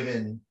was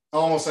given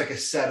almost like a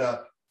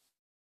setup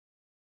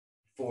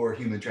for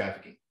human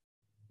trafficking.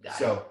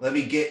 So let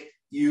me get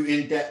you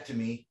in debt to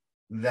me.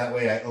 That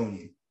way I own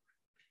you.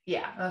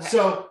 Yeah. Okay.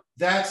 So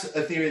that's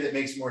a theory that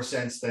makes more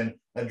sense than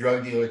a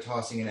drug dealer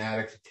tossing an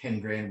addict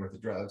 $10,000 worth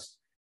of drugs.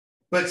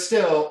 But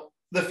still,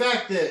 the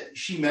fact that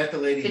she met the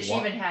lady, that she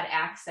even had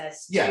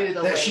access to yeah,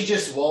 the that she lady.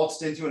 just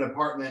waltzed into an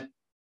apartment,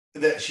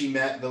 that she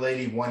met the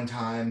lady one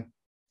time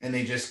and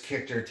they just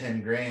kicked her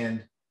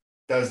 $10,000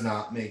 does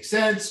not make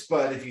sense.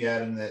 But if you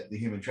add in the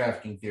human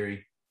trafficking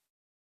theory,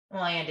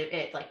 well, and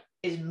it like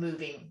is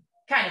moving,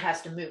 kind of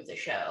has to move the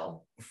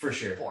show for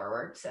sure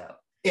forward. So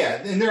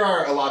yeah, and there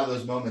are a lot of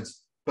those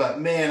moments. But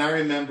man, I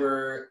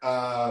remember,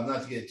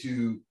 not to get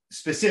too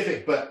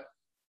specific, but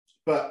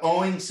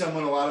owing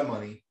someone a lot of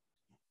money,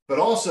 but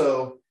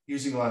also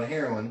using a lot of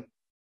heroin.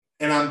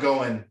 And I'm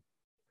going,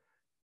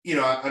 you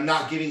know, I'm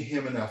not giving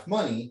him enough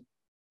money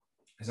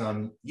because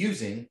I'm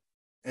using.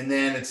 And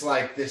then it's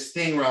like this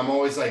thing where I'm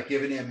always like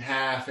giving him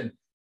half. And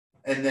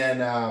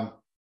then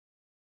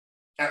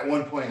at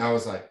one point I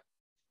was like,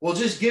 well,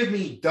 just give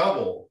me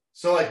double.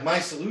 So like my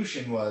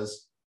solution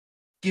was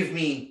give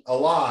me a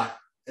lot.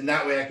 And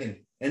that way I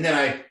can And then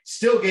I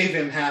still gave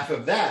him half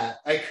of that.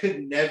 I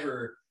could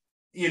never,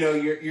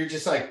 you're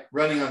just like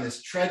running on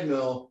this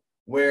treadmill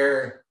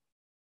where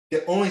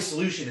the only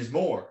solution is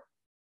more.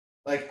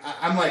 Like,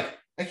 I'm like,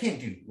 I can't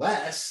do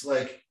less.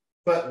 Like,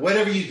 but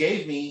whatever you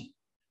gave me,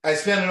 I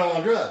spent it all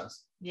on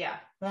drugs. Yeah.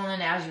 Well,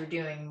 and as you're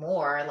doing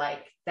more,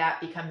 like that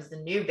becomes the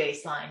new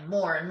baseline,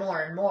 more and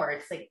more and more.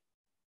 It's like,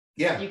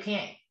 yeah, you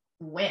can't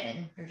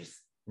win. You're just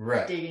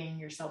digging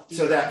yourself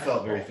deeper. So that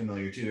felt very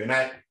familiar too. And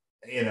I,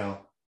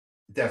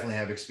 definitely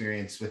have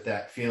experience with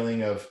that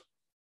feeling of,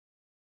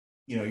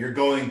 you're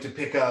going to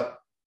pick up,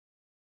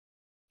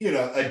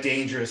 a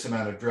dangerous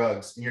amount of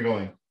drugs and you're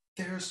going,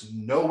 there's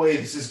no way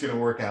this is going to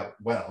work out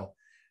well,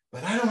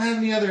 but I don't have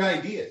any other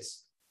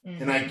ideas.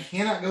 Mm-hmm. And I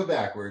cannot go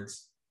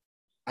backwards.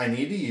 I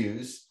need to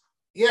use,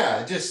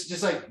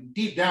 just like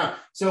deep down.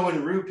 So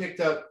when Rue picked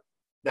up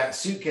that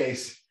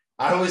suitcase,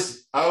 I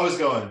was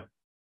going,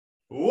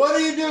 what are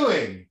you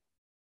doing?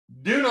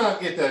 Do not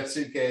get that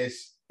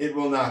suitcase. It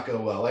will not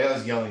go well. Like I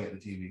was yelling at the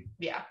TV.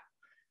 Yeah.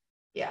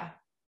 Yeah.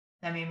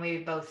 I mean, we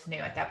both knew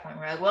at that point,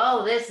 we're like,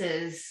 well, this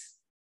is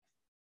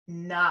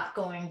not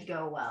going to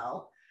go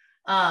well.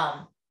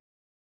 And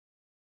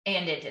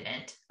it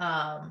didn't.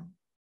 I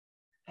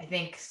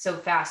think so.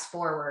 Fast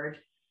forward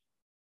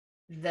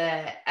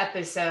the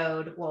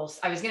episode. Well,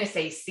 I was going to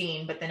say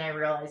scene, but then I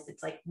realized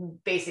it's like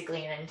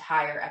basically an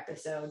entire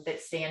episode that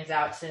stands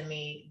out to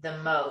me the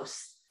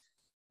most.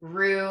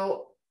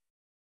 Rue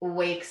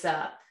wakes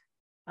up.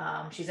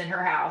 She's in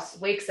her house,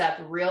 wakes up,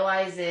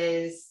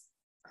 realizes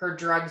her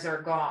drugs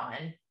are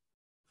gone.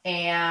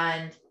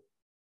 And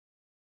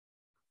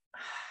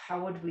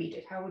how would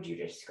you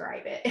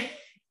describe it?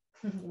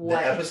 The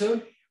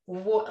episode?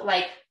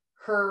 Like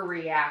her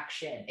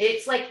reaction.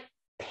 It's like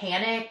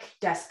panic,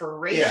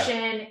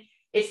 desperation. Yeah.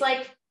 It's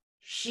like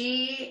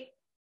she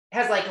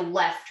has like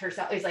left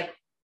herself. It's like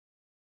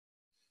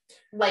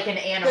an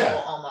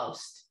animal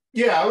almost.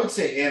 Yeah, I would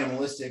say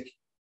animalistic.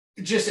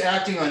 Just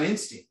acting on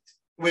instinct,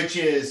 which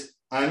is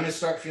I'm going to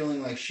start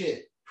feeling like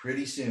shit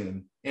pretty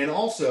soon. And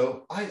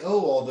also, I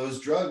owe all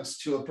those drugs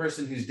to a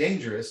person who's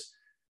dangerous.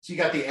 So you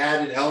got the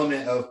added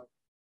element of,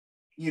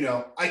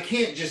 I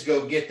can't just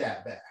go get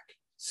that back.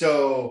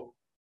 So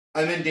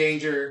I'm in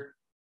danger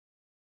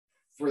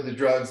for the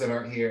drugs that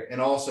aren't here.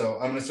 And also,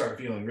 I'm going to start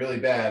feeling really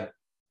bad.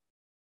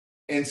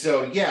 And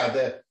so,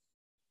 the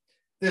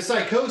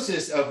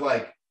psychosis of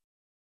like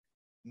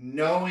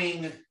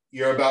knowing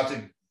you're about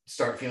to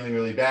start feeling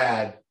really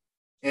bad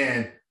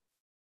and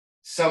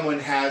someone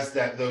has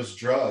those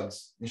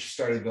drugs and she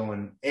started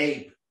going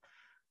ape.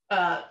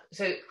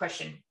 So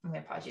question, I'm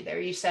going to pause you there.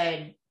 You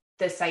said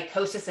the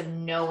psychosis of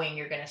knowing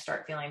you're going to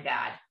start feeling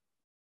bad.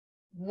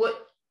 What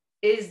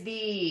is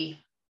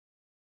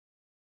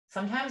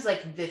sometimes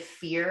like the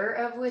fear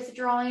of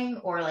withdrawing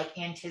or like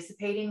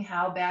anticipating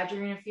how bad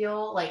you're going to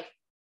feel? Like,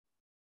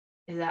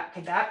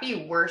 could that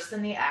be worse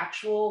than the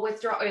actual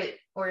withdrawal,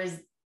 or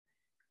is,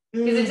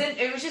 because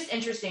it was just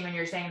interesting when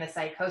you're saying the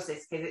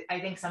psychosis, because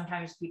I think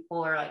sometimes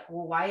people are like,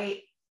 well,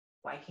 why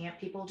can't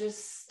people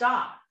just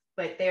stop?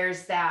 But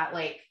there's that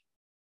like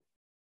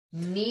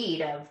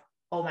need of,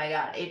 oh my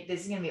God,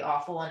 this is going to be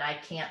awful and I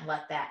can't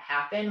let that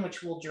happen,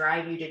 which will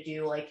drive you to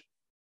do like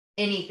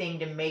anything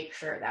to make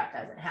sure that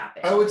doesn't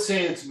happen. I would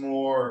say it's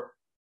more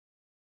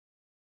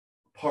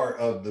part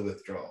of the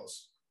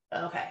withdrawals.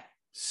 Okay.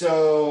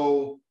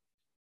 So,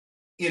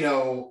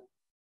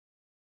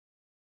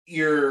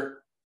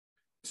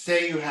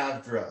 say you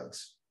have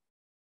drugs,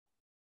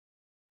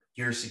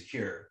 you're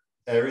secure,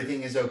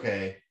 everything is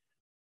okay,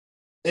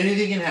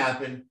 anything can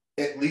happen,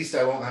 at least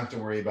I won't have to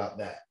worry about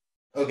that.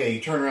 Okay,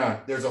 you turn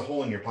around, there's a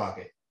hole in your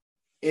pocket.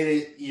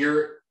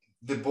 The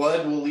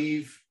blood will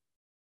leave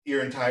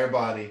your entire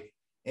body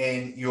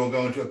and you'll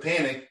go into a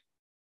panic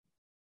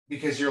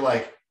because you're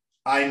like,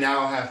 I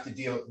now have to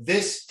deal.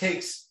 This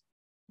takes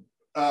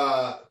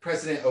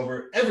precedent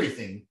over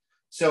everything.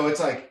 So it's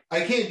like, I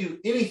can't do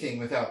anything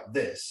without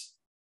this.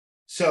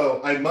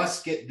 So I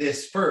must get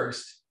this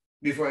first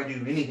before I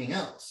do anything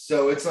else.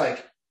 So it's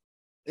like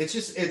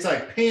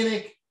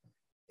panic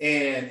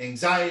and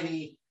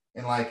anxiety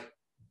and like,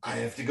 I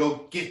have to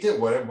go get it.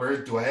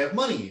 Where do I have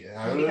money? You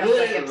become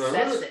like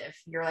obsessive.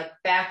 You're like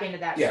back into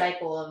that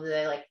cycle of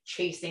the like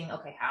chasing.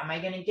 Okay, how am I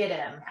going to get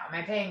him? How am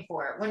I paying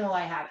for it? When will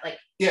I have it? Like,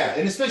 yeah,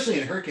 and especially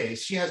in her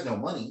case, she has no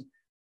money,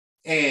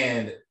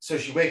 and so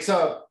she wakes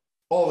up,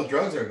 all the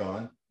drugs are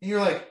gone, and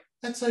you're like,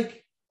 that's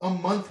like a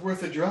month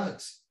worth of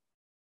drugs.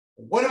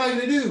 What am I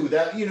going to do?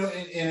 That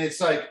and it's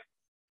like,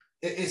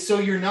 so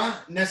you're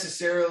not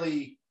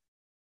necessarily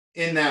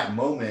in that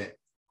moment.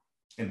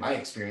 In my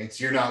experience,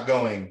 you're not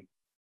going,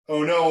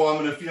 oh no, I'm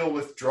going to feel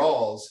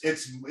withdrawals.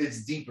 It's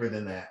deeper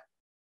than that.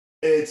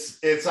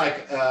 It's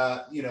like,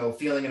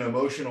 feeling an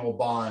emotional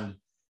bond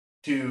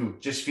to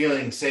just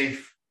feeling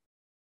safe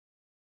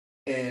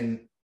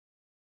and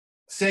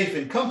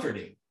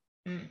comforting.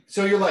 Mm.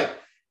 So you're like,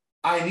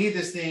 I need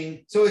this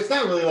thing. So it's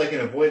not really like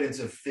an avoidance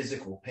of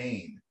physical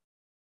pain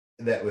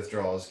that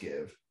withdrawals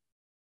give.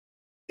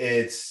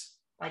 It's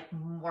like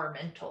more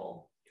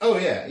mental. Oh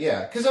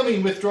yeah. Because I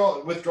mean,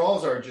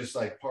 withdrawals are just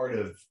like part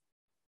of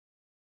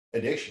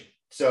addiction.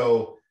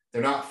 So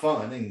they're not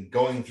fun, and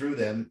going through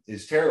them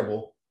is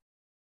terrible.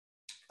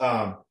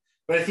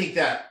 But I think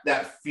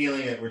that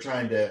feeling that we're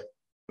trying to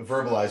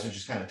verbalize, which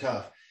is kind of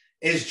tough,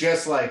 is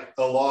just like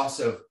a loss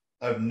of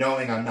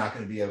knowing I'm not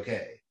going to be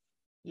okay.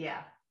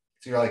 Yeah.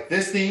 So you're like,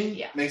 this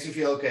thing makes me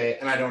feel okay,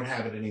 and I don't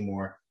have it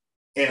anymore,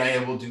 and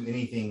I will do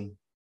anything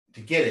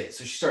to get it.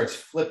 So she starts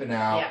flipping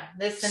out. Yeah,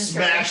 this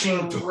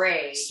smashing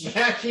rage.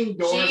 Smashing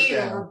doors she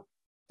down.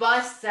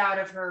 Busts out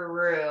of her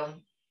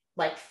room,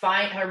 like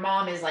her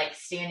mom is like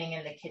standing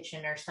in the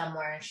kitchen or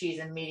somewhere, and she's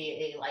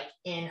immediately like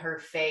in her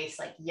face,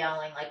 like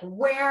yelling, like,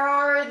 where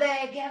are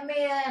they? Get me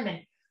them. And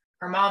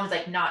her mom's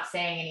like not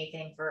saying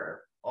anything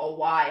for a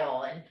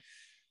while. And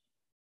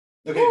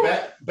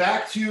okay,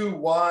 back to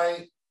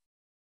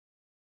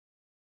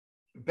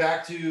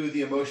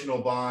the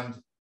emotional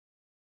bond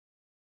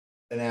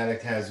an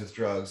addict has with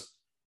drugs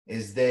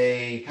is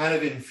they kind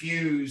of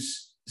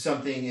infuse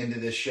something into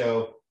this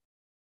show,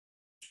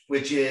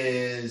 which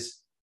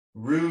is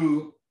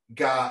Rue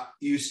got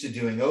used to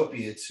doing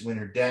opiates when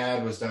her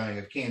dad was dying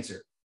of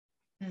cancer.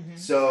 Mm-hmm.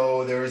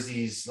 So there was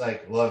these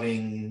like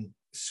loving,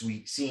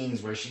 sweet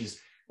scenes where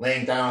she's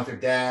laying down with her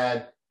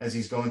dad as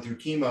he's going through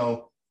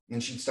chemo,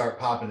 and she'd start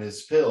popping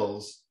his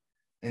pills.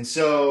 And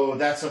so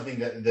that's something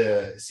that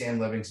the Sam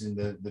Levinson,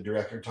 the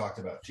director, talked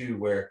about too,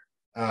 where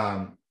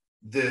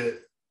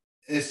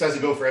this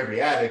doesn't go for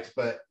every addict,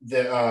 but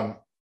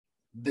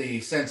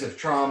the sense of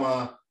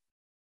trauma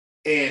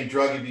and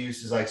drug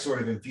abuse is like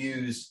sort of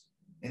infused.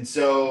 And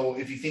so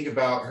if you think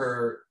about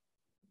her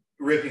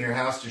ripping her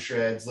house to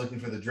shreds, looking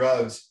for the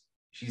drugs,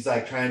 she's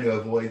like trying to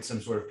avoid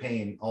some sort of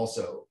pain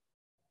also.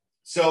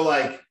 So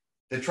like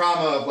the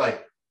trauma of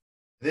like,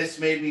 this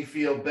made me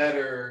feel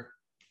better,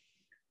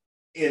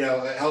 it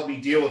helped me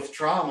deal with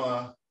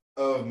trauma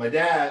of my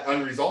dad,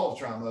 unresolved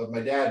trauma of my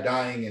dad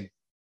dying,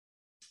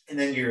 and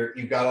then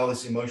you've got all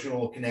this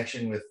emotional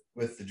connection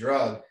with the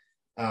drug.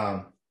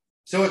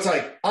 So it's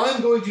like,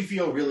 I'm going to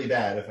feel really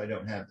bad if I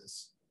don't have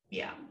this.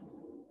 Yeah.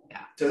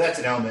 So that's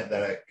an element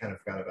that I kind of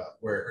forgot about,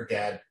 where her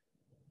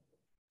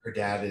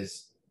dad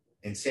is,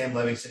 and Sam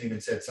Levinson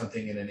even said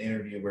something in an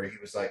interview where he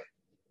was like,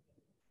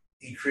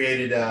 he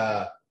created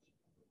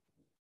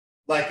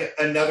like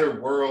another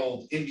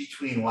world in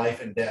between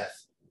life and death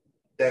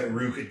that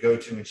Rue could go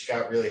to, and she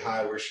got really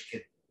high where she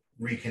could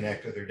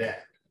reconnect with her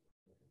dad.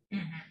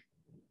 Mm-hmm.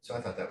 So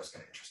I thought that was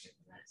kind of interesting,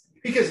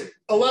 because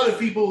a lot of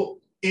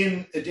people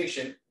in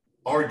addiction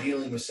are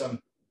dealing with some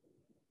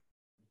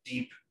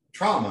deep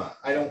trauma.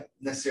 I don't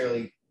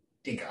necessarily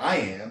think I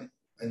am,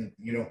 and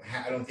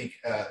I don't think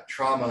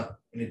trauma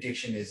and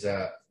addiction is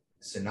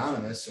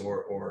synonymous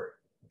or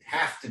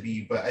have to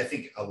be, but I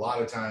think a lot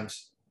of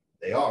times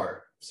they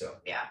are. So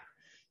yeah.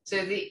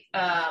 So the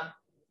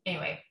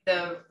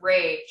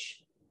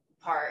rage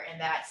part in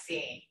that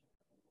scene,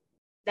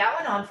 that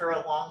went on for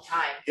a long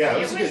time. Yeah,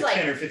 it was like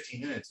 10 or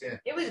 15 minutes. Yeah,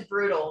 it was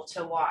brutal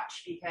to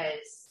watch,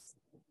 because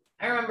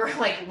I remember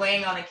like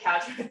laying on the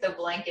couch with the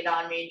blanket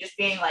on me, just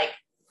being like,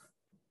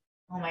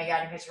 oh my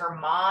God, because her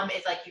mom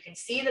is like, you can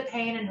see the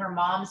pain in her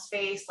mom's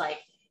face, like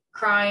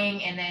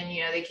crying. And then,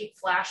 they keep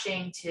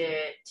flashing to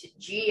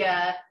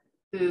Gia,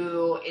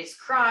 who is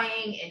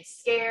crying and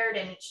scared.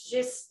 And it's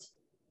just,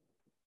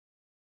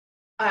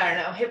 I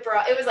don't know,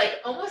 it was like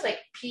almost like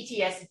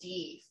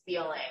PTSD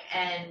feeling.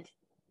 And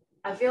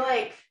I feel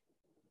like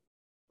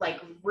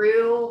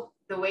Rue,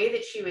 the way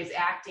that she was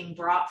acting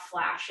brought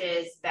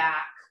flashes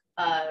back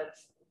of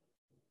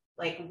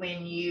like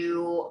when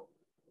you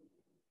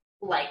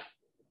like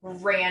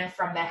ran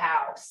from the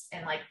house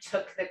and like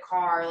took the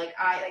car.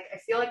 I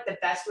feel like the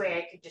best way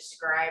I could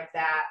describe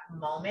that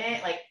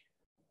moment, like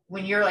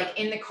when you're like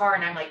in the car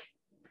and I'm like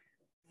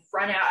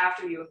run out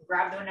after you and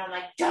grab the window, I'm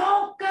like,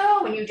 don't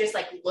go, and you just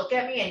like look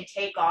at me and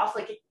take off.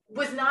 Like it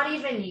was not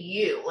even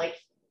you, like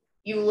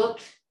you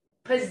looked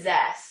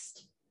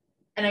possessed.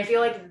 And I feel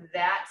like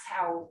that's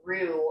how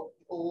Rue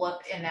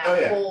looked in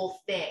that whole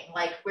thing,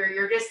 like where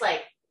you're just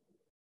like,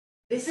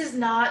 this is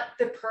not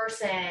the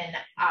person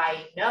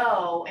I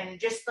know, and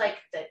just like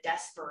the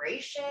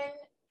desperation.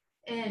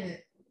 And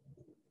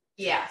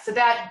yeah, so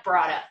that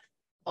brought up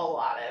a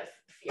lot of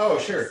feelings. Oh,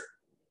 sure.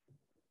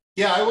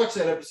 Yeah, I watched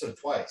that episode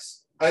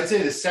twice. I'd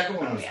say the second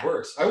one was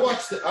worse. I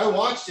watched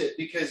it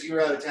because you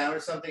were out of town or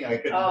something, and I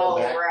couldn't go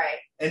back. Right.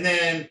 And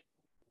then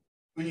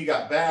when you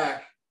got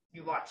back,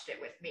 you watched it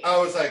with me. I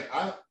was like,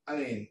 I'll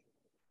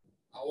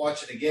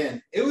watch it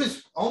again. It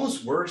was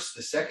almost worse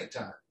the second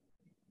time.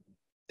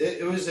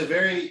 It was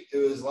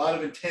a lot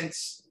of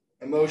intense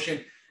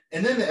emotion.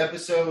 And then the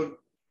episode,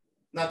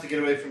 not to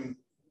get away from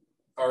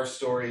our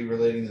story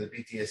relating to the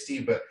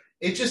PTSD, but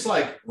it just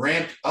like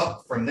ramped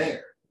up from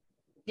there.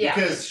 Yeah.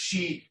 Because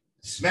she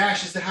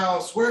smashes the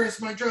house.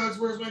 Where's my drugs?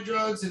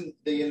 And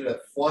they ended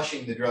up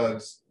flushing the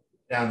drugs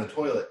down the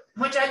toilet.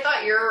 Which I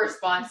thought your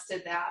response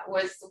to that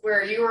was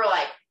where you were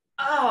like,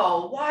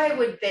 oh, why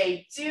would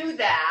they do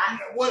that?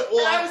 And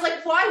I was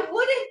like, why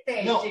wouldn't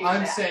they do that? No,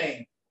 I'm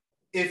saying,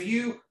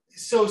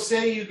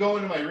 say you go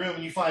into my room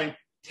and you find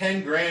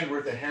 10 grand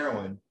worth of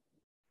heroin,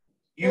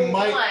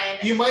 Well,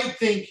 you might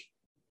think,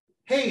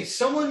 hey,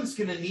 someone's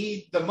going to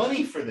need the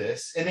money for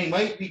this, and they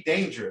might be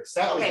dangerous.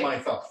 That was my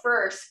thought.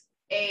 First,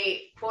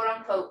 a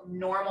quote-unquote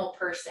normal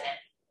person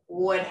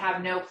would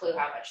have no clue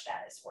how much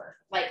that is worth.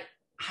 Like,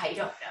 I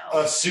don't know.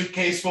 A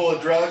suitcase full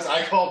of drugs?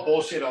 I call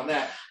bullshit on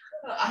that.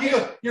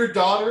 Your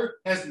daughter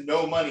has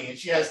no money, and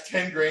she has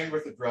 10 grand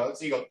worth of drugs.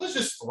 And you go, let's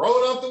just throw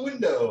it out the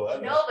window. No,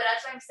 but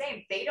that's what I'm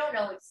saying. They don't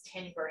know it's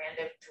 10 grand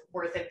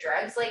worth of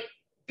drugs. Like,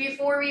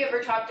 before we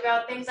ever talked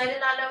about things, I did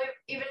not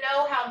even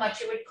know how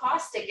much it would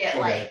cost to get,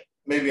 like,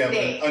 maybe I'm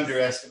things.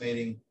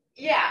 underestimating.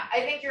 Yeah, I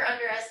think you're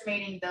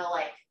underestimating the,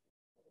 like,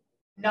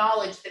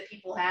 knowledge that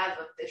people have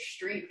of the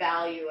street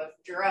value of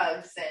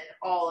drugs and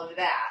all of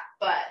that.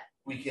 But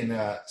we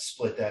can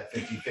split that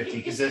 50-50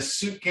 because a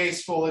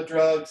suitcase full of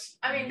drugs.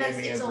 I mean,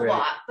 it's a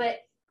lot, but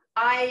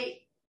I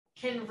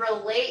can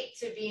relate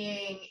to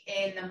being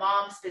in the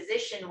mom's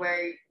position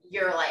where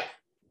you're like,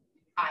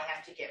 I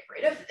have to get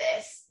rid of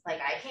this. Like,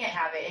 I can't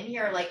have it. And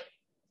you're like,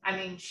 I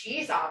mean,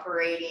 she's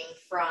operating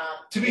from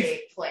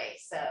a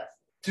place of.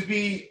 To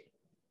be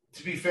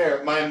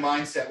fair, my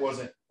mindset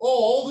wasn't,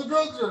 all the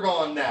drugs are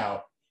gone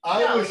now.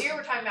 You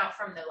were talking about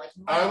from the, like,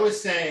 I was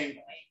saying,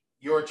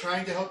 you're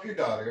trying to help your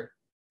daughter,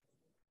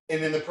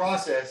 and in the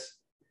process,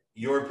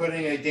 you're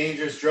putting a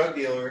dangerous drug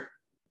dealer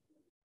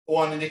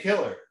wanting to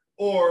kill her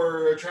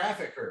or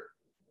traffic her.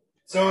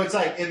 So it's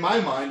like, in my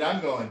mind,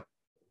 I'm going,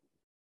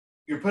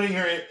 you're putting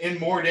her in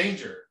more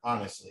danger,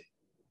 honestly.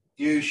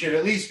 You should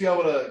at least be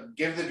able to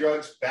give the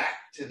drugs back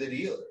to the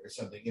dealer or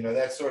something. You know,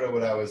 that's sort of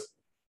what I was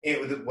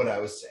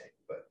saying.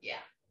 But yeah.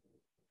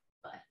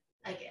 But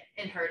again,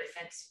 in her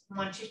defense,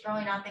 one, she's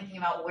probably not thinking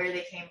about where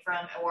they came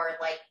from or,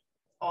 like,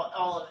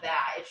 all of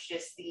that. It's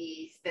just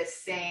the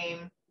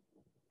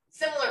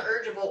similar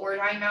urge of what we're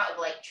talking about of,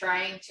 like,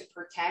 trying to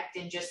protect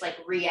and just, like,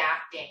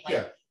 reacting.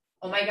 Like,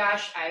 oh my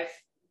gosh, I've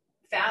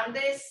found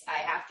this. I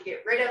have to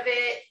get rid of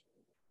it.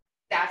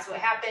 That's what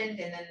happened.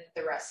 And then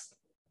the rest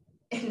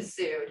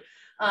ensued.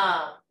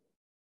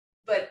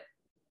 But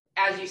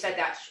as you said,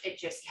 that it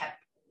just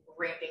kept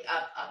ramping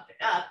up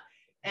and up.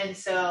 And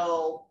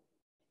so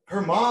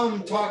her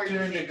mom talked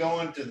her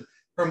into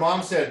her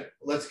mom said,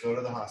 let's go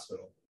to the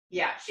hospital.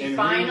 Yeah. She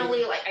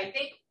finally, I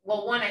think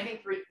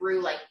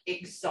Rue, like,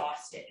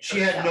 exhausted. She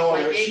had no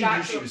other. It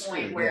got to a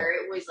point where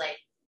it was like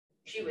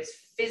she was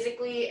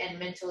physically and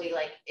mentally,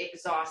 like,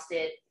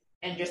 exhausted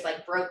and just,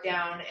 like, broke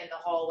down in the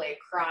hallway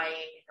crying.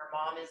 And her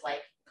mom is,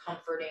 like,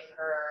 comforting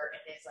her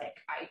and is like,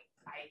 I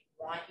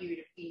want you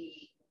to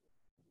be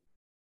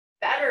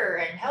better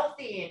and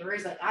healthy. And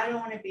Rue's like, I don't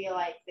want to be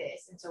like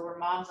this. And so her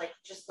mom's like,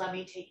 just let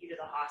me take you to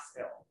the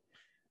hospital.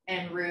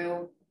 And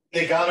Rue.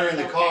 They got her in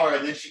the car,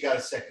 and then she got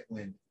a second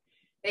wind.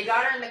 They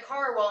got her in the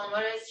car. Well, and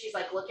what is she's,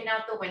 like, looking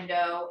out the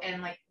window,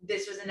 and, like,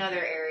 this was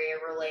another area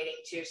relating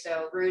to.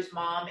 So Rue's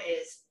mom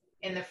is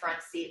in the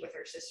front seat with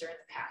her sister in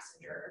the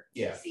passenger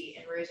seat,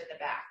 and Rue's in the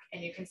back.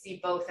 And you can see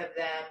both of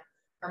them.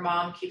 Her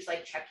mom keeps,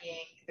 like, checking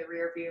the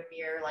rear view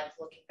mirror, like,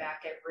 looking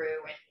back at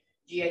Rue, and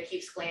Gia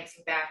keeps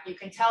glancing back. You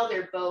can tell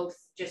they're both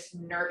just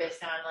nervous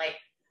on, like,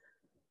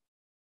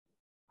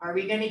 are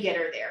we going to get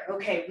her there?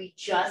 Okay, we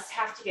just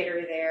have to get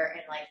her there,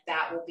 and, like,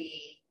 that will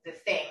be the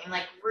thing. And,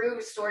 like,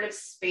 Rue's sort of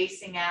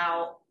spacing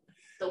out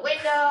the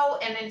window,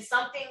 and then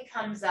something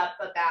comes up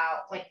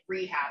about, like,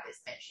 rehab is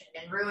mentioned.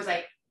 And Rue was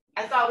like,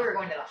 I thought we were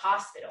going to the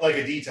hospital. Like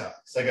a detox.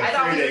 Like a 3-day detox. I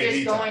thought we were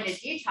just going to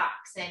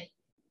detox.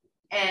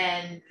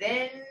 And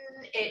then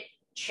it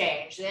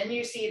changed. Then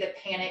you see the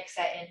panic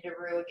set into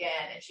Rue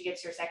again, and she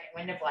gets her second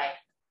wind of, like,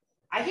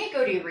 I can't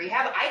go to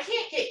rehab. I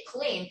can't get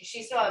clean, because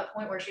she's still at a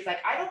point where she's like,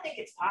 I don't think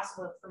it's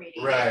possible for me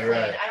to get clean.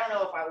 I don't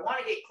know if I want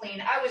to get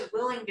clean. I was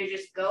willing to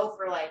just go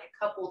for, like,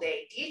 a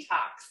couple-day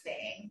detox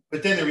thing.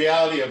 But then the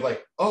reality of,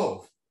 like,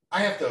 oh,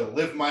 I have to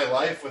live my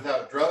life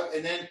without drugs.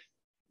 And then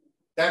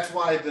that's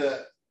why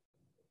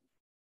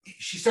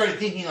she started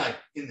thinking, like,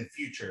 in the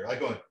future, like,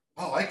 going,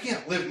 oh, I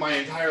can't live my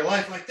entire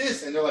life like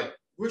this. And they're like,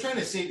 we're trying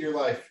to save your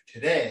life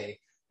today.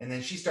 And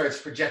then she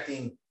starts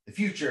projecting the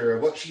future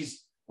of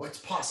what's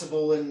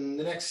possible in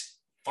the next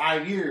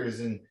 5 years,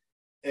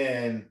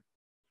 and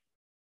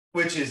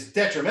which is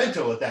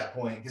detrimental at that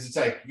point, because it's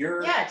like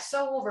it's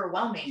so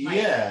overwhelming.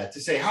 To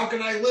say, how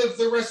can I live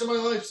the rest of my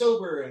life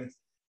sober? And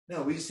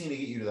no, we just need to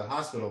get you to the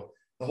hospital.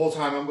 The whole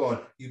time I'm going,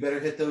 you better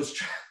hit those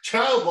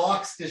child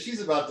locks, because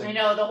she's about to. I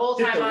know, the whole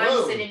time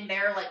I'm sitting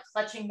there, like,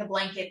 clutching the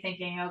blanket,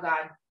 thinking, oh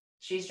God,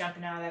 she's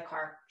jumping out of that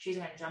car. She's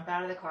going to jump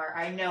out of the car.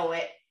 I know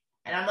it.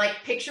 And I'm,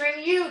 like,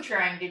 picturing you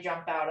trying to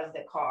jump out of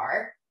the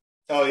car.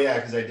 Oh, yeah,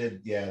 because I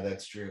did. Yeah,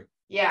 that's true.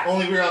 Yeah.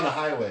 Only we were on the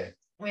highway.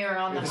 We were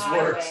on the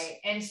highway. Works.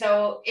 And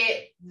so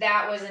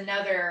that was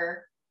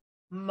another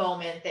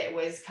moment that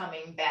was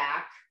coming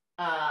back.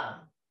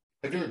 Have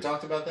you ever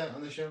talked about that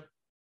on the show?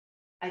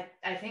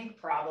 I think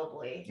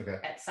probably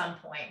at some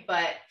point.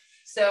 But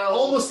so.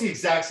 Almost the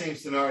exact same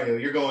scenario.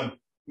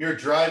 You're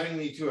driving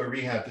me to a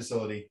rehab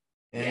facility,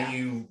 and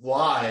you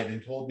lied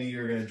and told me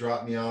you were going to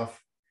drop me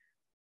off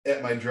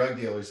at my drug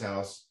dealer's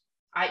house.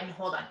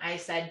 Hold on. I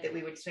said that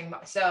we would swing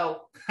by.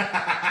 So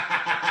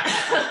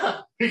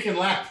we can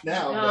laugh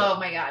now. Oh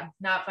my God.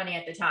 Not funny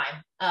at the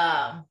time.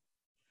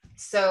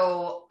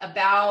 So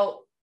about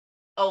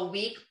a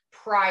week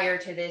prior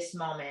to this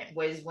moment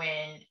was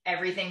when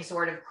everything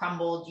sort of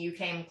crumbled. You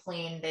came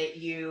clean that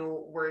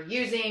you were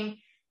using.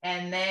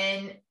 And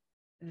then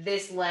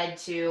this led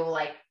to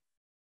like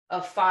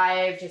a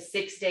 5 to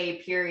 6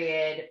 day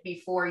period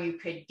before you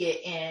could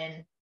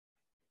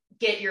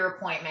get your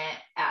appointment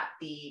at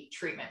the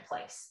treatment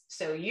place.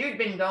 So you'd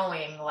been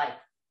going like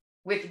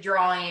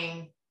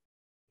withdrawing,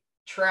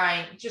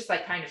 trying, just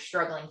like kind of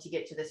struggling to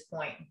get to this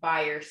point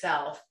by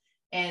yourself.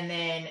 And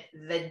then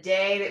the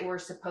day that we're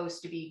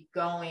supposed to be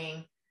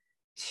going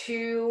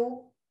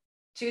to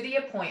the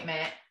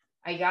appointment,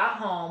 I got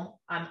home.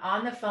 I'm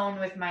on the phone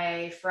with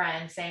my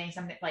friend saying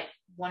something, like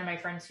one of my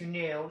friends who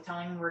knew,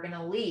 telling me we're going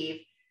to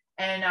leave.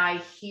 And I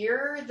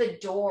hear the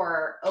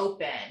door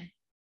open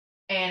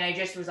and I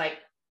just was like,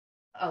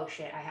 oh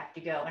shit, I have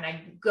to go. And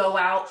I go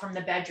out from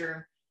the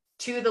bedroom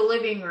to the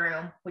living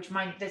room, which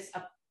this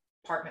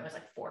apartment was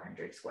like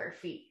 400 square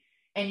feet.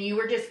 And you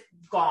were just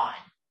gone.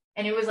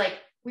 And it was like,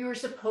 we were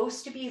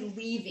supposed to be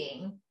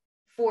leaving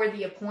for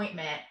the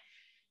appointment.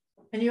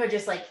 And you had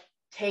just like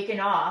taken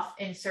off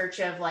in search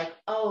of like,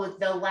 oh,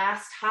 the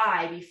last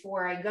high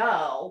before I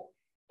go.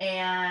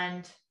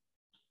 And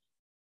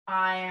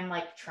I am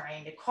like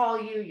trying to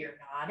call you. You're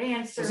not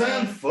answering. Was I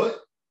on foot?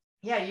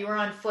 Yeah, you were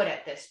on foot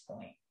at this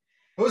point.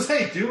 What was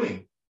I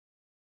doing?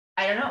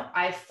 I don't know.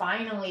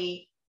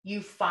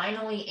 You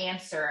finally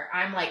answer.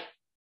 I'm like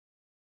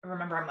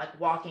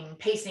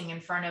pacing in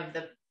front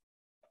of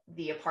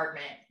the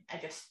apartment. I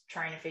just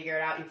trying to figure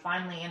it out. You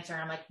finally answer.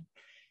 And I'm like,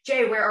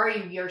 Jay, where are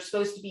you? You're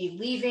supposed to be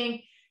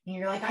leaving. And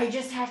you're like, I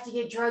just have to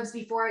get drugs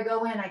before I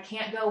go in. I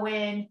can't go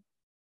in.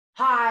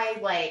 Hi,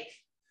 like,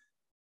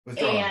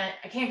 withdrawing. And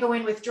I can't go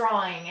in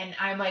withdrawing. And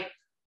I'm like,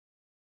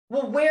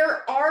 well,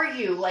 where are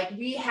you? Like,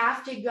 we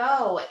have to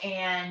go.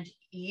 And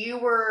you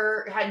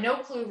had no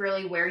clue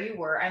really where you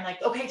were. I'm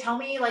like, okay, tell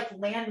me like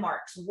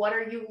landmarks. What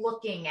are you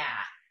looking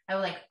at?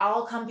 I'm like,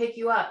 I'll come pick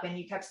you up. And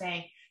you kept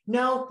saying,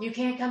 no, you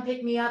can't come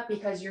pick me up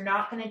because you're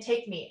not going to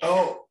take me.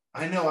 Oh,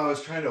 I know. I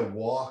was trying to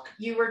walk.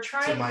 You were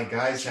trying to my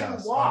guy's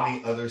house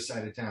on the other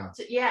side of town.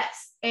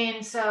 Yes.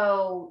 And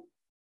so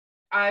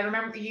I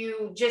remember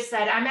you just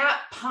said, I'm at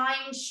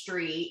Pine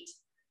Street,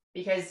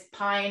 because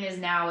Pine is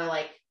now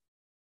like,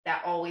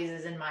 that always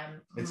is in my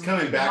It's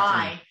coming back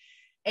mind.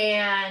 To me.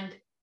 And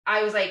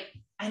I was like,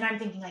 and I'm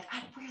thinking like,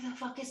 where the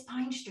fuck is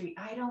Pine Street?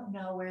 I don't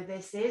know where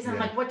this is. And I'm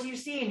like, what do you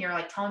see? And you're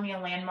like telling me a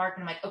landmark.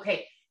 And I'm like,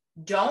 okay,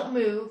 don't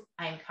move.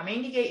 I'm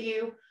coming to get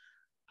you.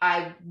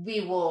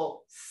 We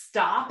will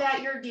stop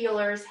at your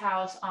dealer's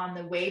house on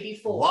the way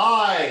before.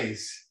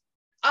 Lies.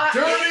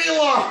 Dirty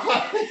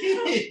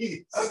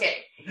lies.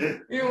 Okay.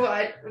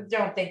 I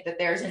don't think that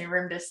there's any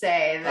room to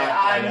say that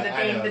I'm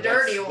being the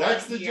dirty one.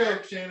 That's the here.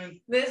 joke,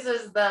 Shannon. This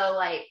is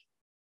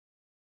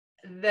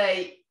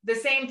the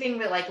same thing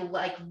that like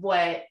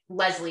what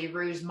Leslie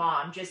Rue's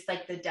mom, just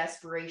like the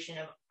desperation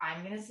of,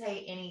 I'm going to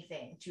say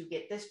anything to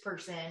get this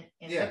person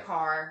in the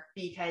car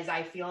because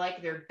I feel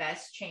like their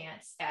best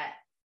chance at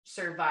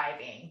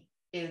surviving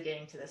is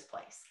getting to this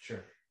place.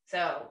 Sure.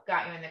 So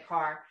got you in the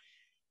car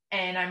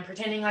and I'm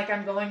pretending like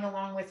I'm going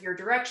along with your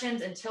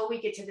directions until we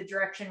get to the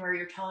direction where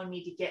you're telling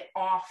me to get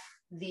off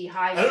the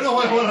highway. I don't know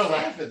why I want to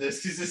laugh at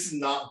this because this is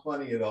not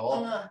funny at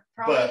all.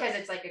 Probably because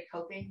it's like a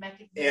coping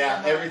mechanism.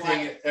 Yeah,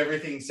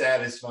 everything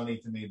sad is funny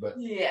to me, but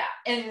yeah.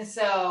 And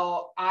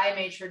so I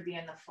made sure to be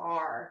in the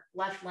far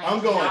left lane.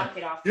 I'm going. Not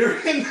get off. You're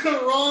in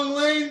the wrong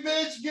lane,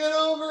 bitch. Get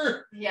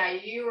over. Yeah,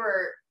 you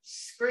were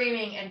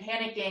screaming and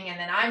panicking, and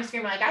then I'm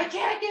screaming like, I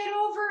can't get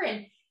over,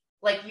 and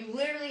like you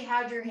literally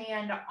had your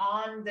hand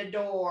on the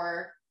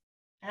door,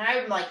 and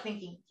I'm like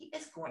thinking he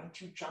is going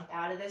to jump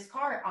out of this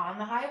car on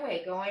the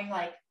highway, going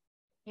like,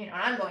 you know,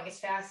 and I'm going as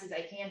fast as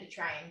I can to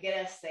try and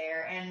get us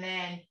there. And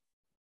then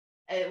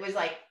it was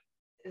like,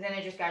 then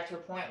it just got to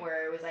a point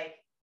where it was like,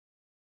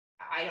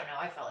 I don't know,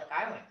 I felt like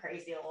I went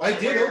crazy a little bit. I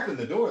did open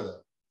the door though.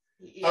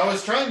 Yeah. I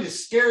was trying to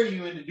scare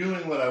you into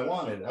doing what I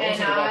wanted. I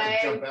wasn't about to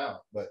jump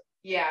out, but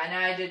yeah, and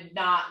I did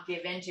not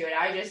give into it.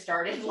 I just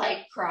started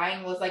like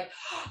crying, was like,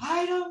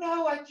 I don't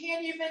know, I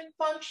can't even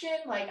function.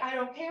 Like, I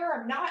don't care.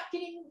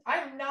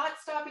 I'm not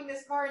stopping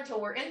this car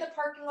until we're in the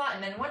parking lot.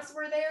 And then once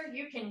we're there,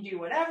 you can do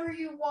whatever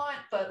you want.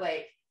 But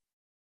like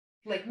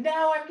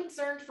now I'm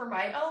concerned for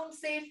my own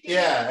safety.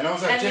 Yeah. And I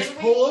was like, just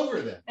pull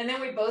over then. And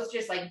then we both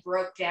just like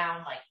broke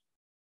down, like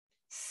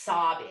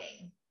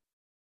sobbing,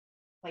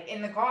 like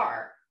in the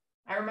car.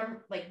 I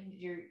remember, like,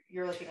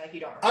 you're looking like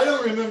you don't remember. I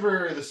don't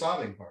remember the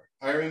sobbing part.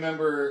 I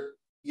remember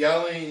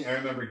yelling. I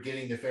remember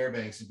getting to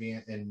Fairbanks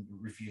and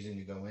refusing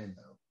to go in,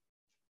 though.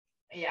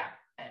 Yeah.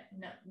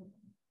 No,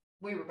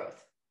 we were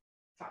both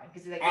sobbing.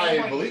 Because like,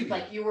 I believe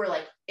like, you were,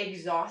 like,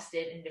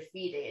 exhausted and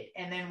defeated.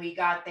 And then we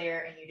got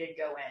there and you did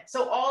go in.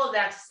 So all of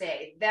that to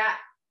say, that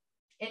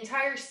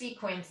entire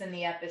sequence in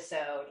the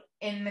episode,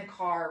 in the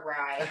car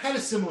ride. I had a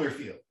similar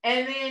feel.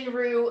 And then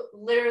Rue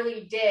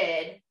literally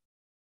did.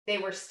 they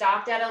were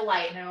stopped at a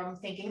light, and I'm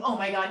thinking, oh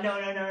my God, no.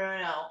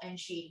 And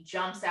she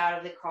jumps out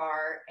of the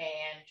car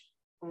and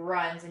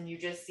runs, and you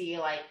just see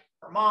like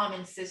her mom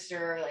and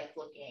sister like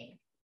looking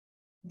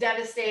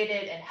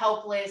devastated and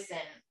helpless, and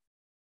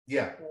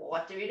yeah,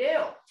 what do we do?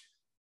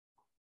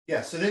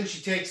 Yeah, so then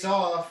she takes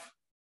off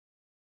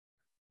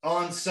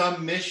on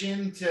some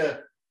mission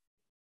to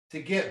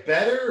get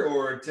better,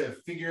 or to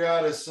figure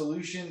out a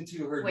solution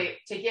to her. Wait,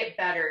 to get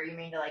better, you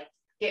mean to like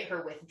get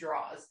her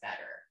withdrawals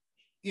better?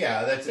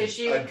 Yeah, that's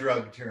a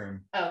drug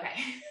term. Okay.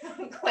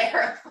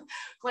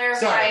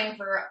 Clarifying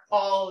for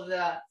all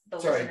the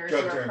listeners who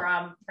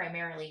are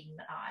primarily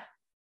not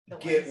the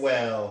get ones.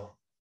 Well,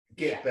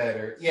 get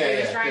better. Yeah,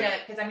 she was trying to,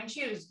 because I mean,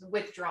 she was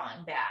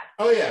withdrawing bad.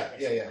 Oh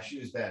yeah, she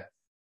was bad.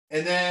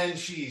 And then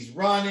she's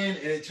running, and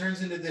it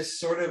turns into this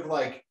sort of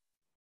like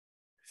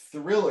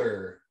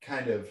thriller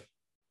kind of.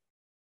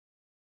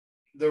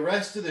 The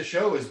rest of the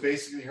show is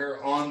basically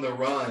her on the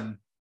run,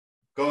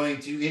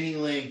 going to any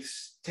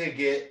lengths to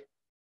get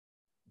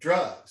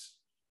drugs.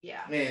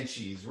 Yeah. And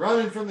she's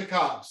running from the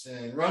cops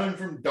and running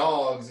from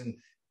dogs and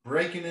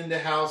breaking into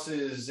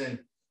houses. And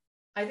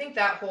I think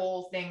that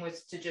whole thing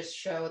was to just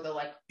show the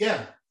like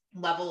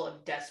level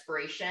of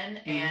desperation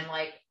and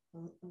like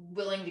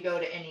willing to go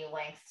to any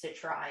length to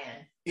try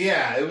and.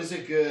 Yeah, it was a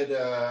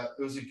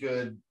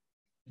good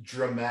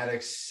dramatic,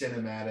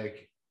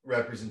 cinematic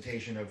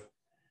representation of.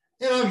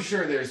 And I'm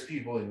sure there's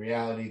people in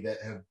reality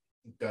that have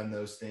done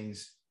those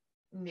things.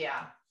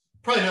 Yeah.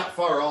 Probably not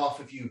far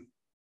off if you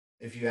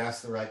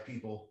ask the right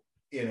people,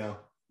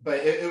 But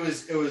it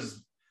was,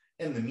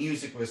 and the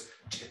music was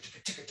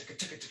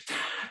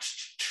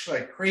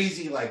like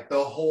crazy, like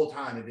the whole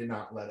time. It did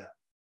not let up.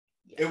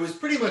 Yeah. It was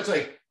pretty much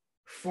like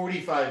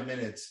 45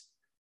 minutes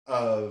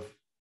of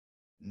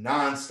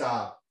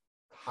nonstop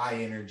high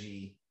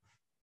energy.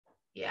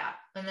 Yeah.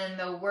 And then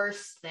the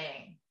worst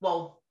thing,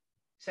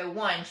 so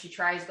one, she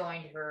tries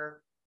going to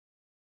her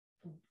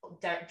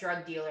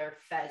drug dealer,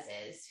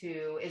 Fez's,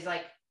 who is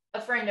like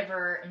a friend of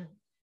her and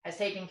has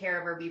taken care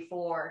of her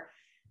before.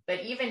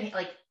 But even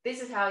like,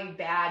 this is how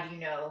bad,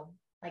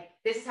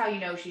 this is how you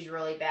know she's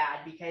really bad,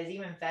 because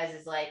even Fez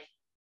is like,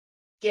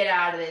 get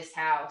out of this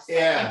house,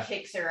 and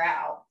kicks her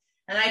out.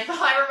 And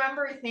I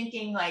remember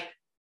thinking like,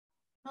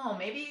 oh,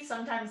 maybe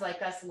sometimes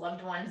like us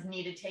loved ones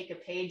need to take a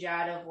page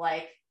out of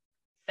like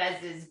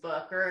Fez's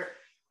book,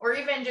 or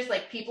even just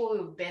like people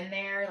who've been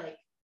there, like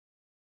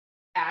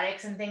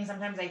addicts and things.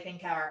 Sometimes I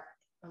think are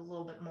a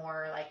little bit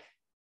more like,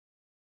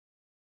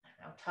 I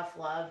don't know, tough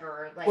love,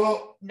 or like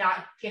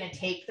not gonna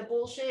take the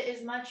bullshit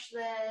as much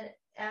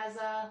as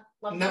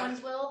loved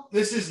ones will.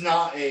 This is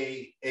not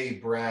a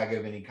brag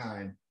of any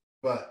kind,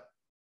 but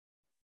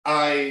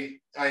I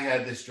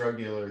had this drug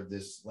dealer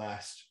this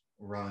last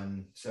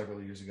run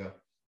several years ago,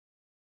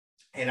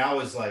 and I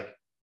was like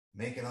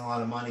making a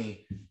lot of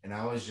money, and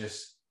I was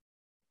just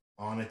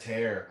on a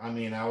tear. I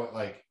mean, I would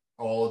like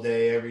all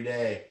day, every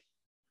day.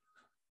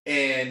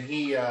 And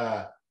he,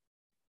 there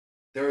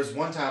was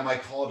one time I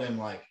called him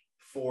like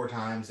 4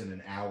 times in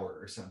an hour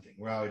or something,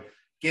 where I would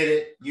get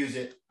it, use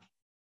it.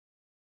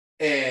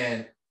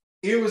 And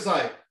it was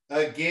like,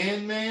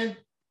 again, man,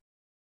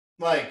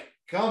 like,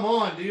 come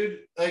on,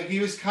 dude. Like,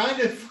 he was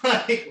kind of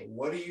like,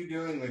 what are you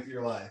doing with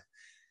your life?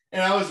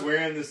 And I was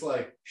wearing this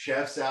like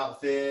chef's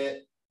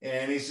outfit,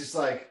 and he's just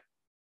like,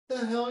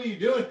 what the hell are you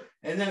doing?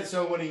 And then,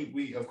 so when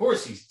we of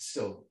course he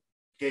still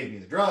gave me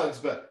the drugs,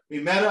 but we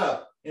met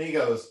up, and he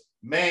goes,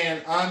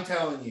 man, I'm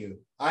telling you,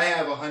 I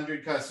have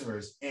 100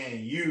 customers, and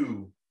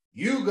you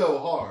go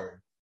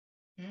hard.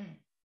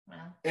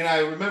 Wow. And I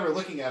remember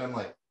looking at him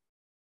like,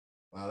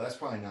 wow, that's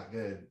probably not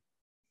good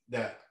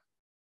that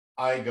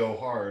I go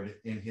hard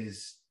in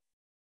his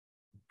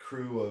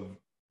crew of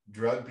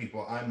drug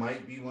people. I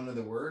might be one of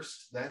the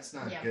worst. That's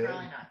not good.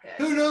 Probably not good.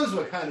 Who knows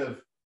what kind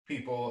of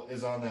people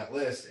is on that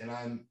list? And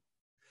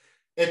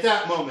at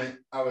that moment,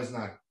 I was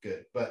not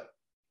good. But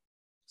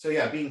so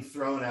yeah, being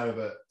thrown out of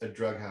a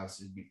drug house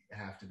would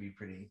have to be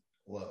pretty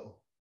low.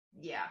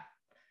 Yeah.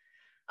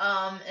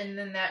 And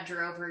then that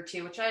drove her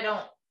to, which we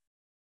don't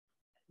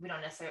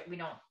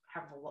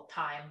have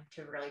time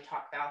to really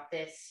talk about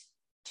this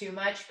too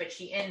much, but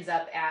she ends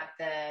up at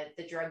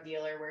the drug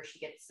dealer where she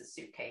gets the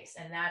suitcase.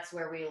 And that's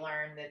where we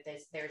learn that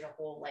there's a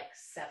whole like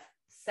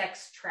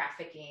sex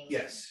trafficking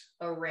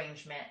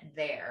arrangement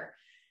there.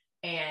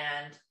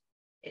 And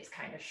it's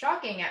kind of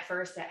shocking at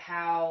first at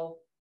how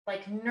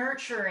like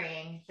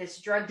nurturing this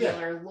drug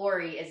dealer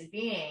Lori is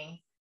being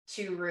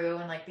to Rue,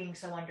 and like being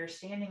so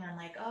understanding on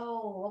like,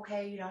 oh,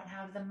 okay, you don't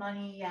have the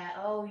money yet.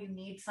 Oh, you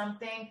need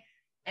something.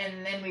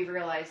 And then we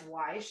realize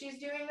why she's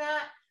doing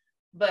that.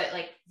 But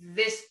like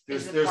there's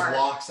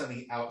locks on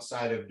the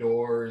outside of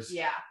doors.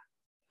 Yeah.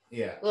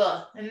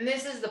 Ugh. And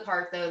this is the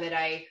part though that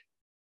I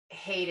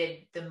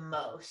hated the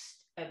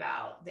most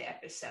about the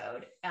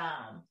episode.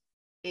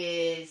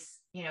 Is,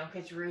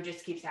 because Rue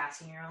just keeps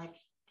asking her like,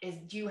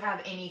 do you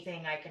have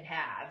anything I can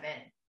have?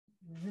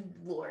 And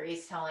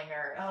Lori's telling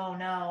her, oh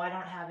no, I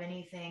don't have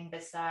anything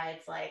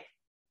besides like,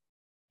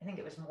 I think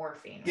it was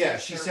morphine. Yeah,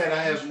 she said,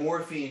 I have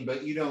morphine,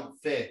 but you don't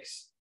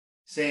fix.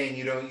 saying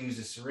you don't use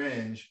a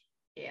syringe.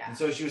 Yeah. And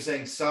so she was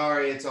saying,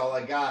 sorry, it's all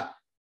I got.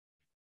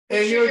 But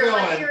And sure, you're you're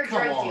like, going, you're a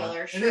come drug on.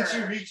 dealer, And then she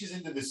sure. reaches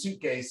into the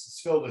suitcase,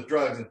 it's filled with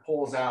drugs, and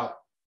pulls out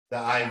the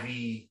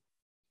IV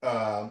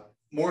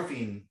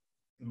morphine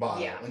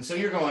bottle. Yeah. And so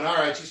you're going, all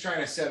right, she's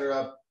trying to set her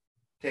up,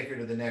 take her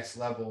to the next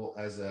level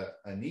as a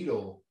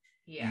needle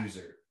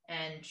user.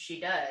 And she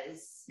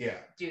does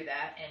do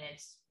that. And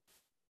it's,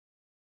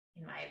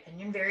 in my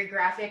opinion, very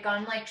graphic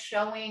on like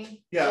showing.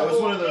 Yeah, it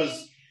was one of those.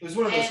 Thing. It was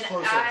one of those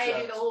close-up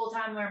shots. The whole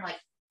time where I'm like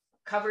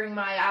covering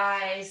my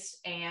eyes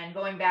and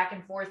going back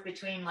and forth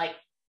between like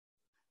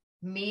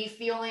me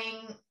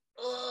feeling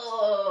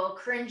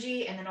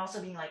cringy and then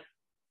also being like,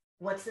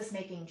 what's this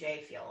making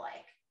Jay feel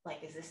like?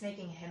 Like, is this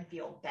making him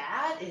feel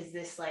bad? Is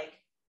this like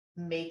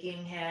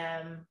making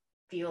him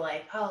feel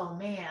like, oh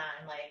man,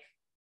 like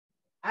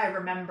I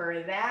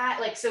remember that?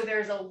 Like, so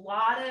there's a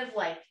lot of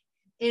like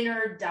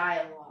inner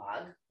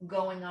dialogue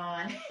going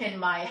on in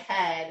my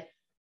head,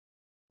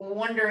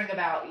 wondering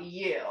about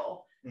you.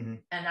 Mm-hmm.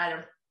 And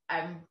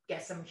I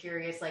guess I'm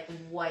curious, like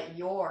what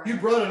you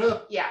brought it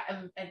up. Yeah.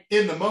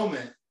 In the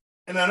moment.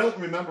 And I don't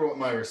remember what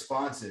my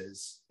response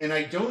is. And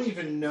I don't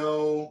even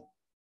know,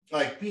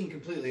 like being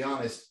completely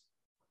honest,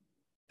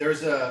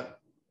 because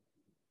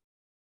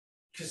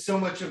so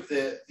much of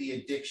the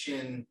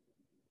addiction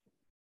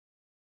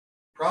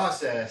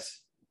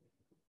process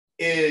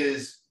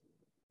is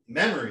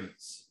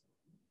memories.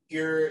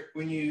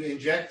 When you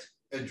inject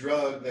a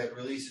drug that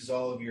releases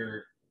all of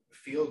your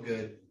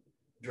feel-good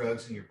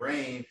drugs in your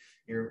brain,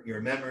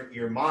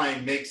 your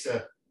mind makes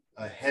a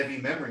heavy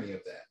memory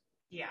of that.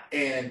 Yeah.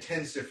 And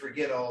tends to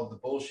forget all of the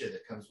bullshit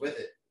that comes with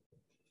it,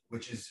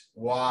 which is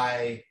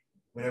why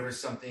whenever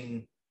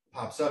something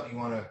pops up, you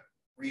want to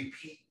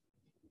repeat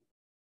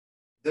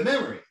the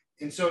memory.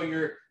 And so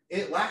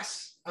it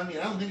lasts. I mean,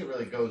 I don't think it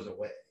really goes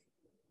away.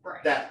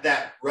 Right.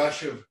 That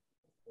rush of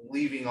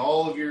leaving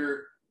all of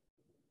your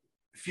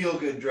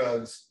feel-good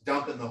drugs,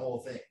 dumping the whole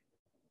thing.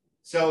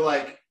 So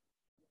like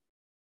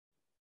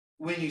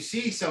when you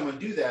see someone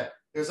do that,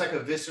 there's like a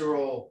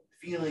visceral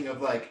feeling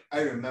of like, I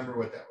remember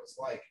what that was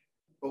like.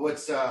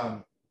 But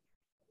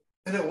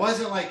and it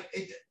wasn't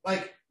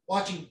like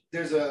watching,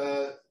 there's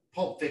a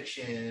Pulp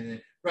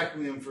Fiction,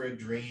 Requiem for a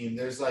Dream,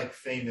 there's like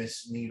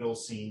famous needle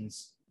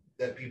scenes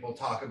that people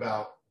talk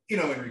about, in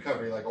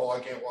recovery, like, oh, I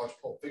can't watch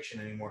Pulp Fiction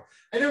anymore.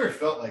 I never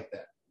felt like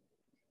that.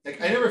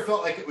 Like, I never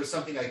felt like it was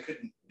something I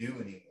couldn't do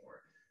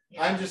anymore.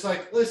 Yeah. I'm just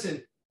like,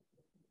 listen,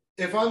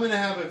 if I'm going to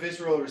have a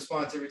visceral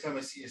response every time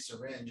I see a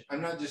syringe,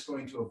 I'm not just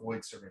going to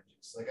avoid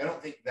syringes. Like, I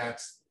don't think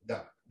that's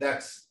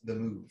the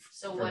move.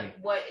 So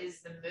what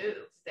is the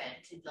move then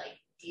to like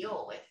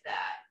deal with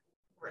that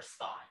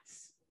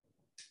response?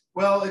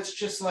 Well, it's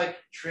just like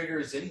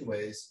triggers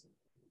anyways.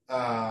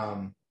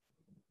 They're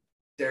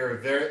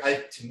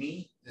to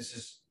me,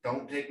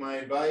 don't take my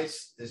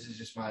advice. This is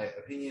just my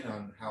opinion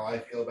on how I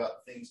feel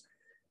about things.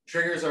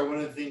 Triggers are one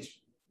of the things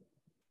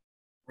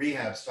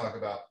rehabs talk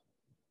about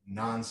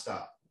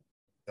nonstop.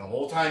 The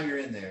whole time you're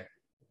in there.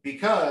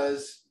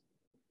 Because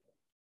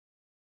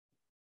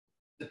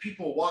the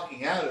people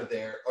walking out of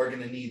there are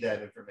going to need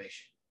that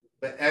information.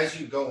 But as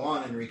you go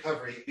on in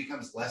recovery, it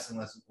becomes less and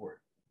less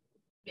important.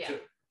 Yeah.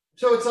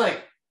 So it's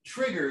like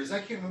triggers. I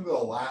can't remember the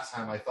last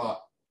time I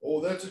thought,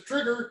 oh, that's a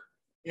trigger.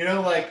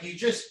 Like you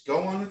just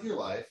go on with your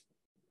life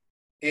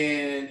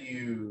and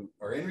you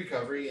are in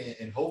recovery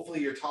and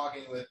hopefully you're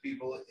talking with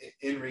people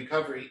in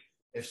recovery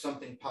if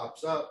something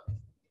pops up.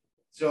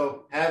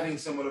 So having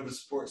somewhat of a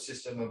support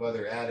system of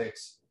other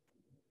addicts,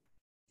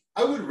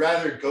 I would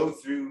rather go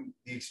through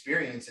the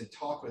experience and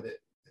talk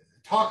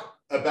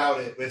about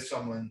it with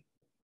someone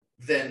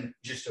than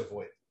just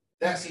avoid it.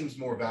 That seems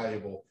more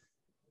valuable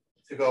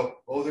to go,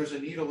 oh, there's a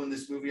needle in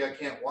this movie, I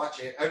can't watch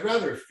it. I'd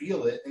rather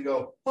feel it and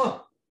go, huh.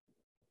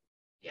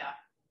 Yeah.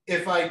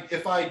 If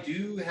I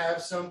do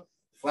have some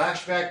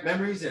flashback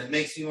memories and it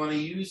makes me want to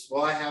use,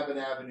 well, I have an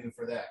avenue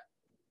for that.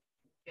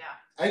 Yeah.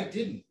 I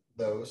didn't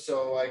though,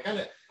 so I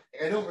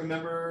don't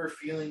remember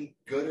feeling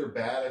good or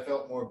bad. I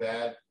felt more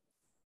bad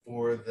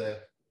for the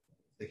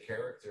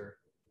character.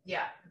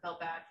 Yeah, I felt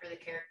bad for the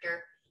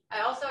character.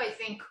 I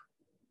think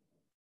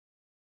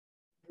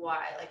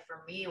why I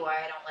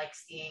don't like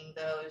seeing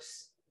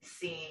those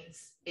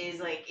scenes is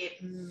like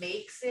it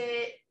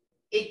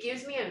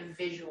gives me a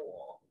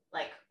visual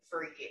like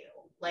for you.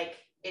 Like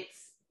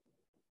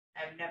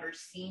I've never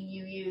seen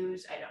you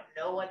use. I don't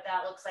know what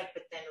that looks like,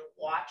 but then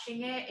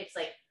watching it, it's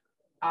like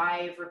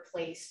I've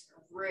replaced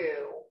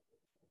Rue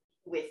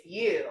with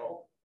you,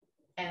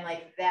 and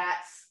like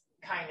that's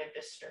kind of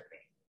disturbing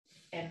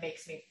and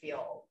makes me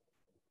feel.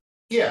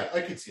 Yeah,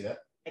 I could see that.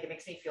 Like it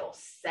makes me feel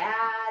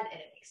sad and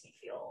it makes me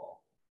feel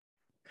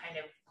kind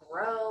of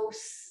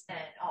gross and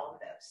all of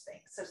those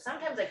things. So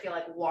sometimes I feel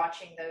like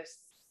watching those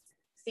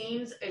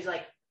scenes is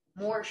like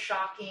more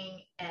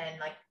shocking and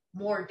like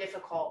more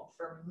difficult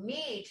for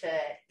me to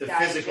the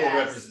physical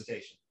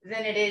representation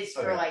than it is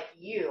for like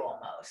you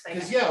almost.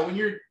 Because when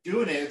you're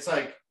doing it, it's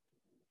like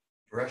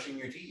brushing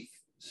your teeth.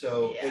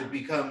 So it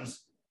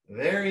becomes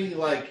very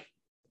like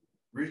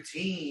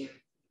routine,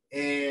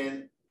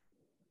 and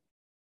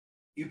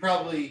you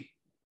probably,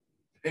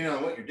 depending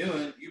on what you're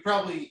doing, you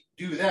probably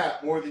do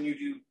that more than you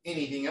do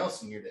anything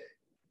else in your day.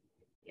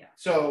 Yeah.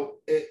 So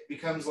it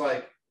becomes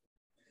like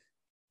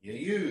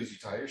you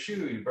tie your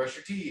shoe, you brush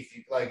your teeth,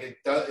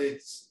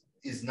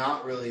 it's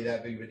not really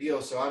that big of a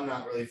deal. So I'm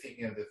not really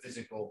thinking of the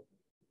physical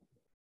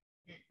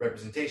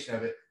representation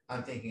of it.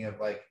 I'm thinking of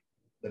like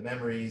the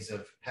memories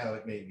of how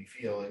it made me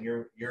feel, and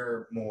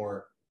you're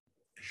more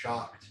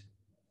shocked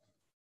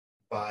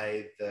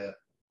by the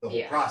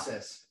whole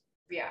process.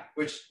 Yeah.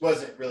 Which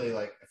wasn't really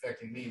like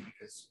affecting me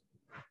because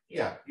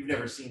you've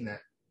never seen that.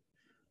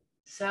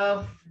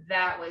 So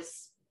that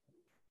was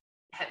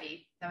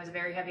heavy. That was a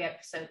very heavy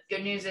episode.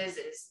 Good news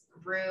is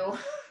Rue.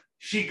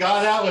 She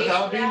got out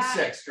without being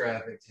sex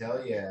trafficked.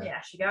 Hell yeah.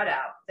 Yeah, she got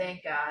out.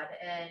 Thank God.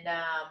 And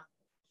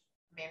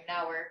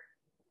now we're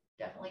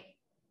definitely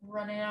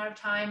running out of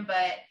time,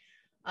 but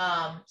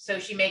so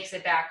she makes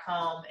it back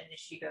home and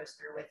she goes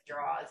through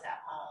withdrawals at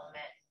home,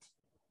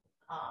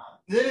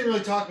 and they didn't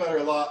really talk about her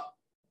a lot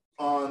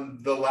on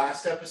the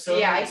last episode.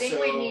 Yeah, I think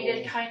we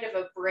needed kind of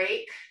a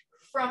break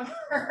from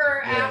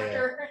her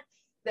after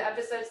the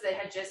episodes that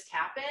had just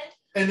happened.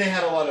 And they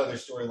had a lot of other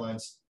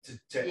storylines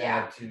to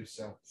add to.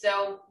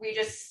 So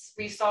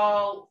we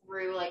saw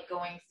Rue like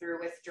going through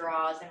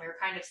withdrawals, and we were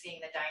kind of seeing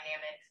the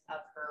dynamic of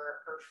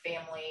her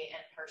family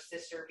and her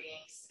sister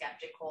being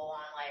skeptical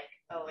on like,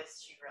 oh,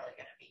 is she really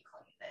going to be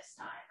clean this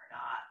time or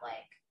not?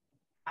 Like,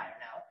 I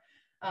don't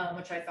know,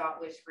 which I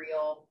thought was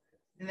real.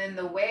 And then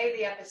the way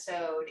the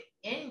episode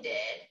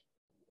ended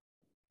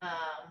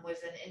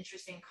was an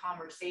interesting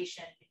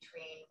conversation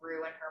between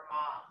Rue and her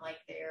mom. Like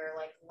they're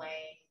like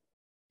laying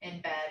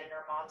in bed and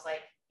her mom's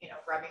like,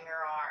 rubbing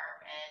her arm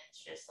and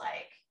just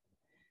like,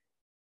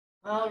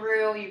 well,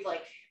 Rue, you've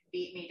like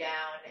beat me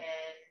down,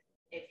 and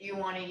if you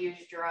want to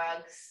use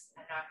drugs,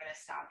 I'm not going to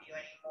stop you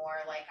anymore.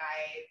 Like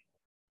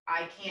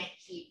I can't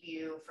keep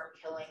you from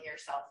killing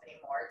yourself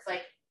anymore. It's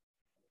like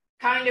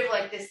kind of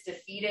like this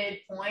defeated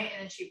point,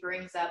 and then she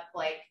brings up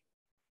like,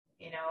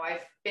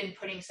 I've been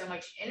putting so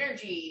much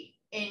energy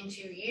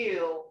into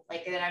you,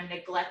 like that I'm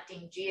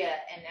neglecting Gia,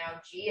 and now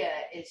Gia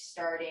is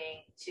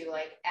starting to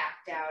like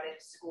act out in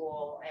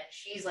school, and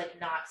she's like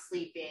not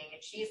sleeping,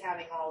 and she's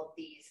having all of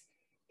these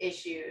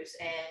issues.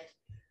 And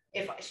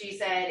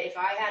if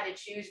I had to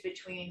choose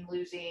between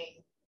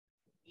losing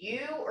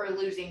you or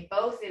losing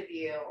both of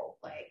you,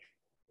 like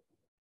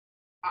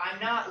I'm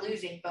not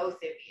losing both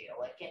of you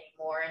like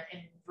anymore.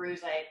 And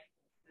Rue's like,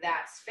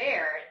 that's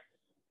fair.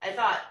 And I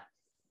thought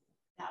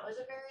that was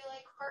a very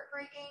like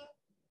heartbreaking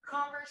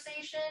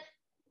conversation.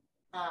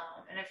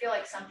 And I feel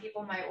like some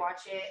people might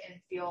watch it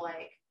and feel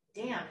like,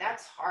 damn,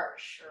 that's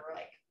harsh, or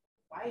like,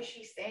 why is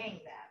she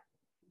saying that?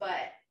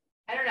 But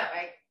I don't know.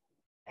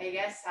 I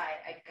guess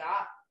I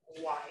got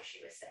why she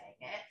was saying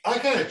it. I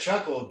kind of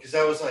chuckled because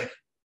I was like,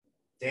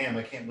 damn,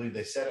 I can't believe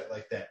they said it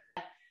like that.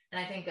 And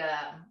I think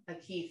a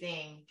key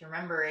thing to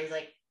remember is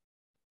like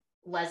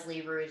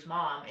Leslie, Rue's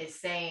mom, is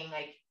saying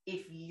like,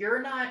 if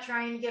you're not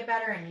trying to get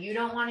better and you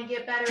don't want to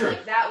get better,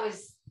 like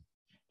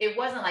it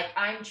wasn't like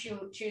I'm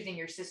choosing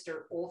your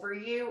sister over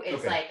you.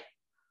 It's like,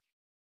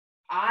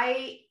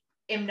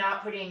 I'm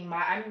not putting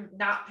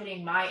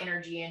my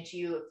energy into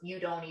you if you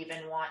don't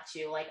even want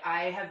to. Like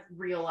I have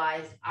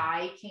realized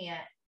I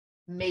can't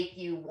make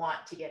you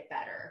want to get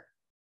better.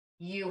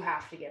 You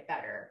have to get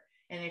better.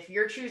 And if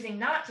you're choosing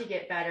not to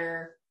get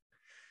better,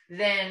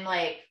 then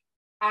like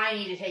I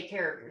need to take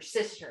care of your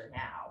sister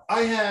now.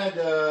 I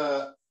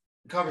had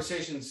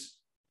conversations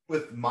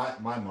with my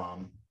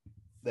mom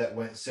that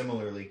went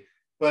similarly,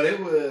 but it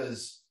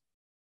was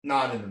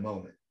not in the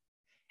moment.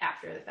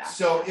 After the fact.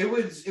 So it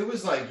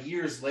was like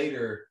years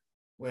later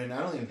when I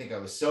don't even think I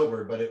was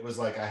sober, but it was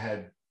like I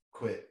had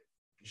quit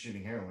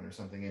shooting heroin or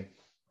something. And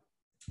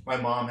my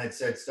mom had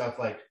said stuff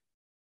like,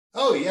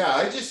 oh yeah,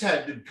 I just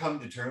had to come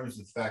to terms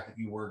with the fact that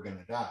you were going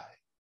to die.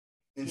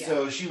 And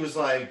so she was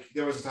like,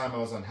 there was a time I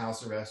was on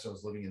house arrest. I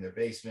was living in their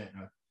basement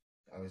and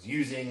I was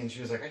using, and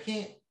she was like, I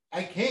can't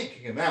kick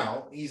him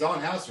out. He's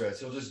on house arrest.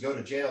 He'll just go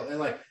to jail. And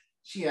like,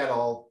 she had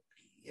all,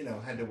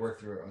 had to work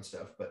through her own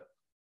stuff. But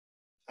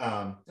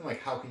and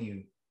like, how can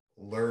you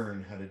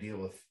learn how to deal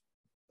with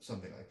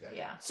something like that?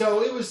 Yeah.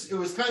 So it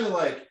was kind of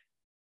like,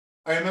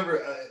 I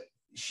remember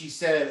she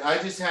said,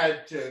 I just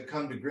had to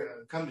come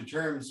to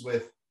terms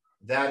with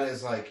that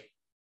as like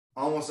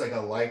almost like a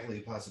likely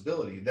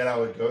possibility that I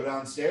would go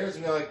downstairs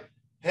and be like,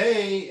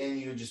 hey, and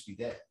you would just be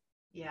dead.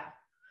 Yeah.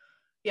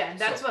 Yeah. And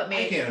that's what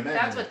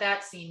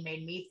that scene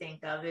made me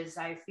think of, is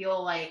I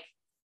feel like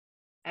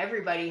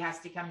everybody has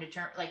to come to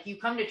terms, like you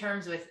come to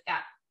terms with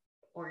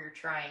or you're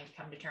trying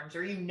to come to terms,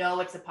 or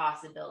it's a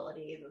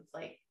possibility of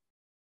like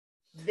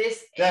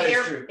this. That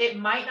is true. It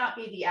might not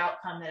be the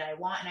outcome that I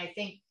want. And I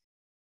think,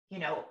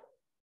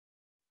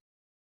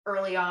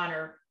 early on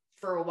or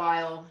for a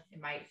while, it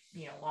might,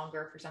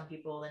 longer for some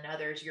people than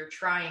others, you're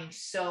trying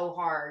so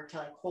hard to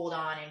like hold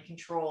on and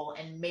control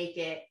and make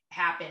it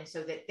happen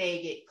so that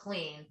they get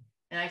clean.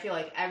 And I feel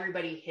like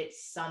everybody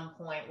hits some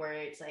point where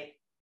it's like,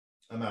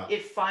 I'm out.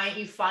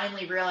 You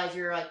finally realize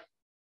you're like,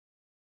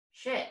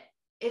 shit,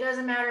 it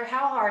doesn't matter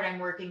how hard I'm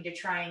working to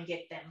try and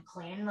get them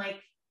clean.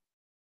 Like,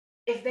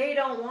 if they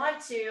don't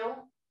want to,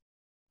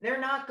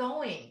 they're not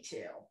going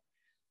to.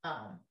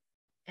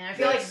 And I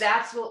feel like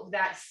that's what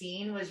that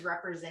scene was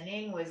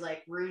representing, was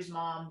like Rue's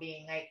mom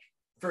being like,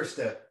 first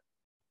step.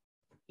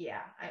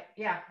 Yeah.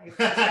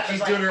 She's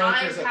like, doing her own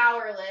I'm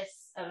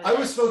powerless. I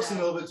was focusing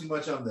a little bit too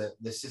much on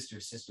the sister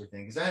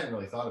thing, because I hadn't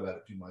really thought about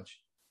it too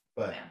much.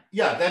 But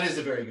yeah, that is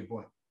a very good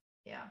point.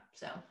 Yeah.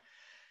 So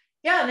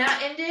yeah, and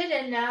that ended,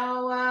 and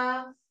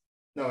now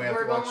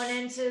we're going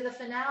into the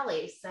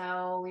finale.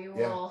 So we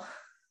will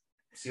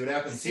see what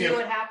happens. See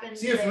what happens.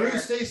 See if Rue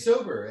stays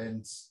sober,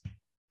 and it's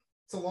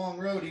a long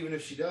road, even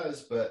if she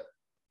does. But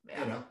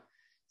you know,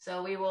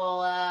 so we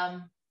will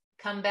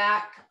come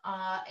back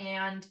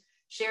and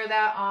share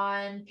that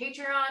on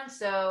Patreon.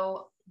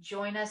 So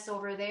join us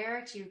over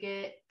there to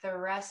get the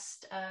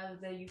rest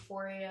of the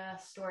Euphoria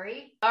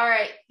story. All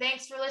right.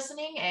 Thanks for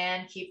listening,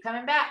 and keep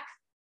coming back.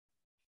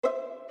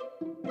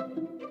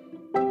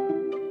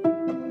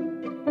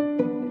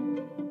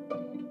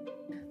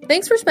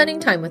 Thanks for spending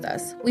time with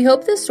us. We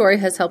hope this story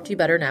has helped you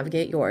better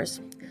navigate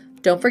yours.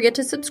 Don't forget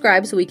to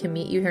subscribe so we can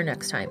meet you here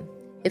next time.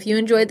 If you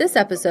enjoyed this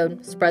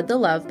episode, spread the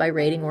love by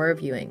rating or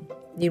reviewing.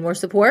 Need more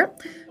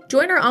support?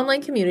 Join our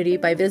online community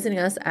by visiting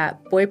us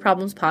at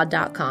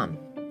boyproblemspod.com.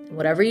 And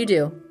whatever you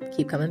do,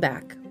 keep coming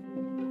back.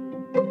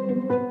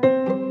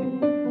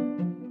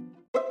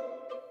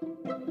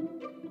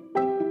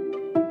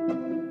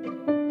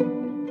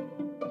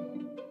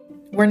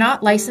 We're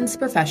not licensed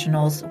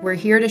professionals. We're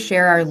here to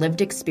share our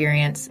lived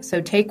experience,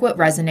 so take what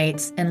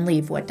resonates and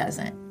leave what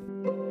doesn't.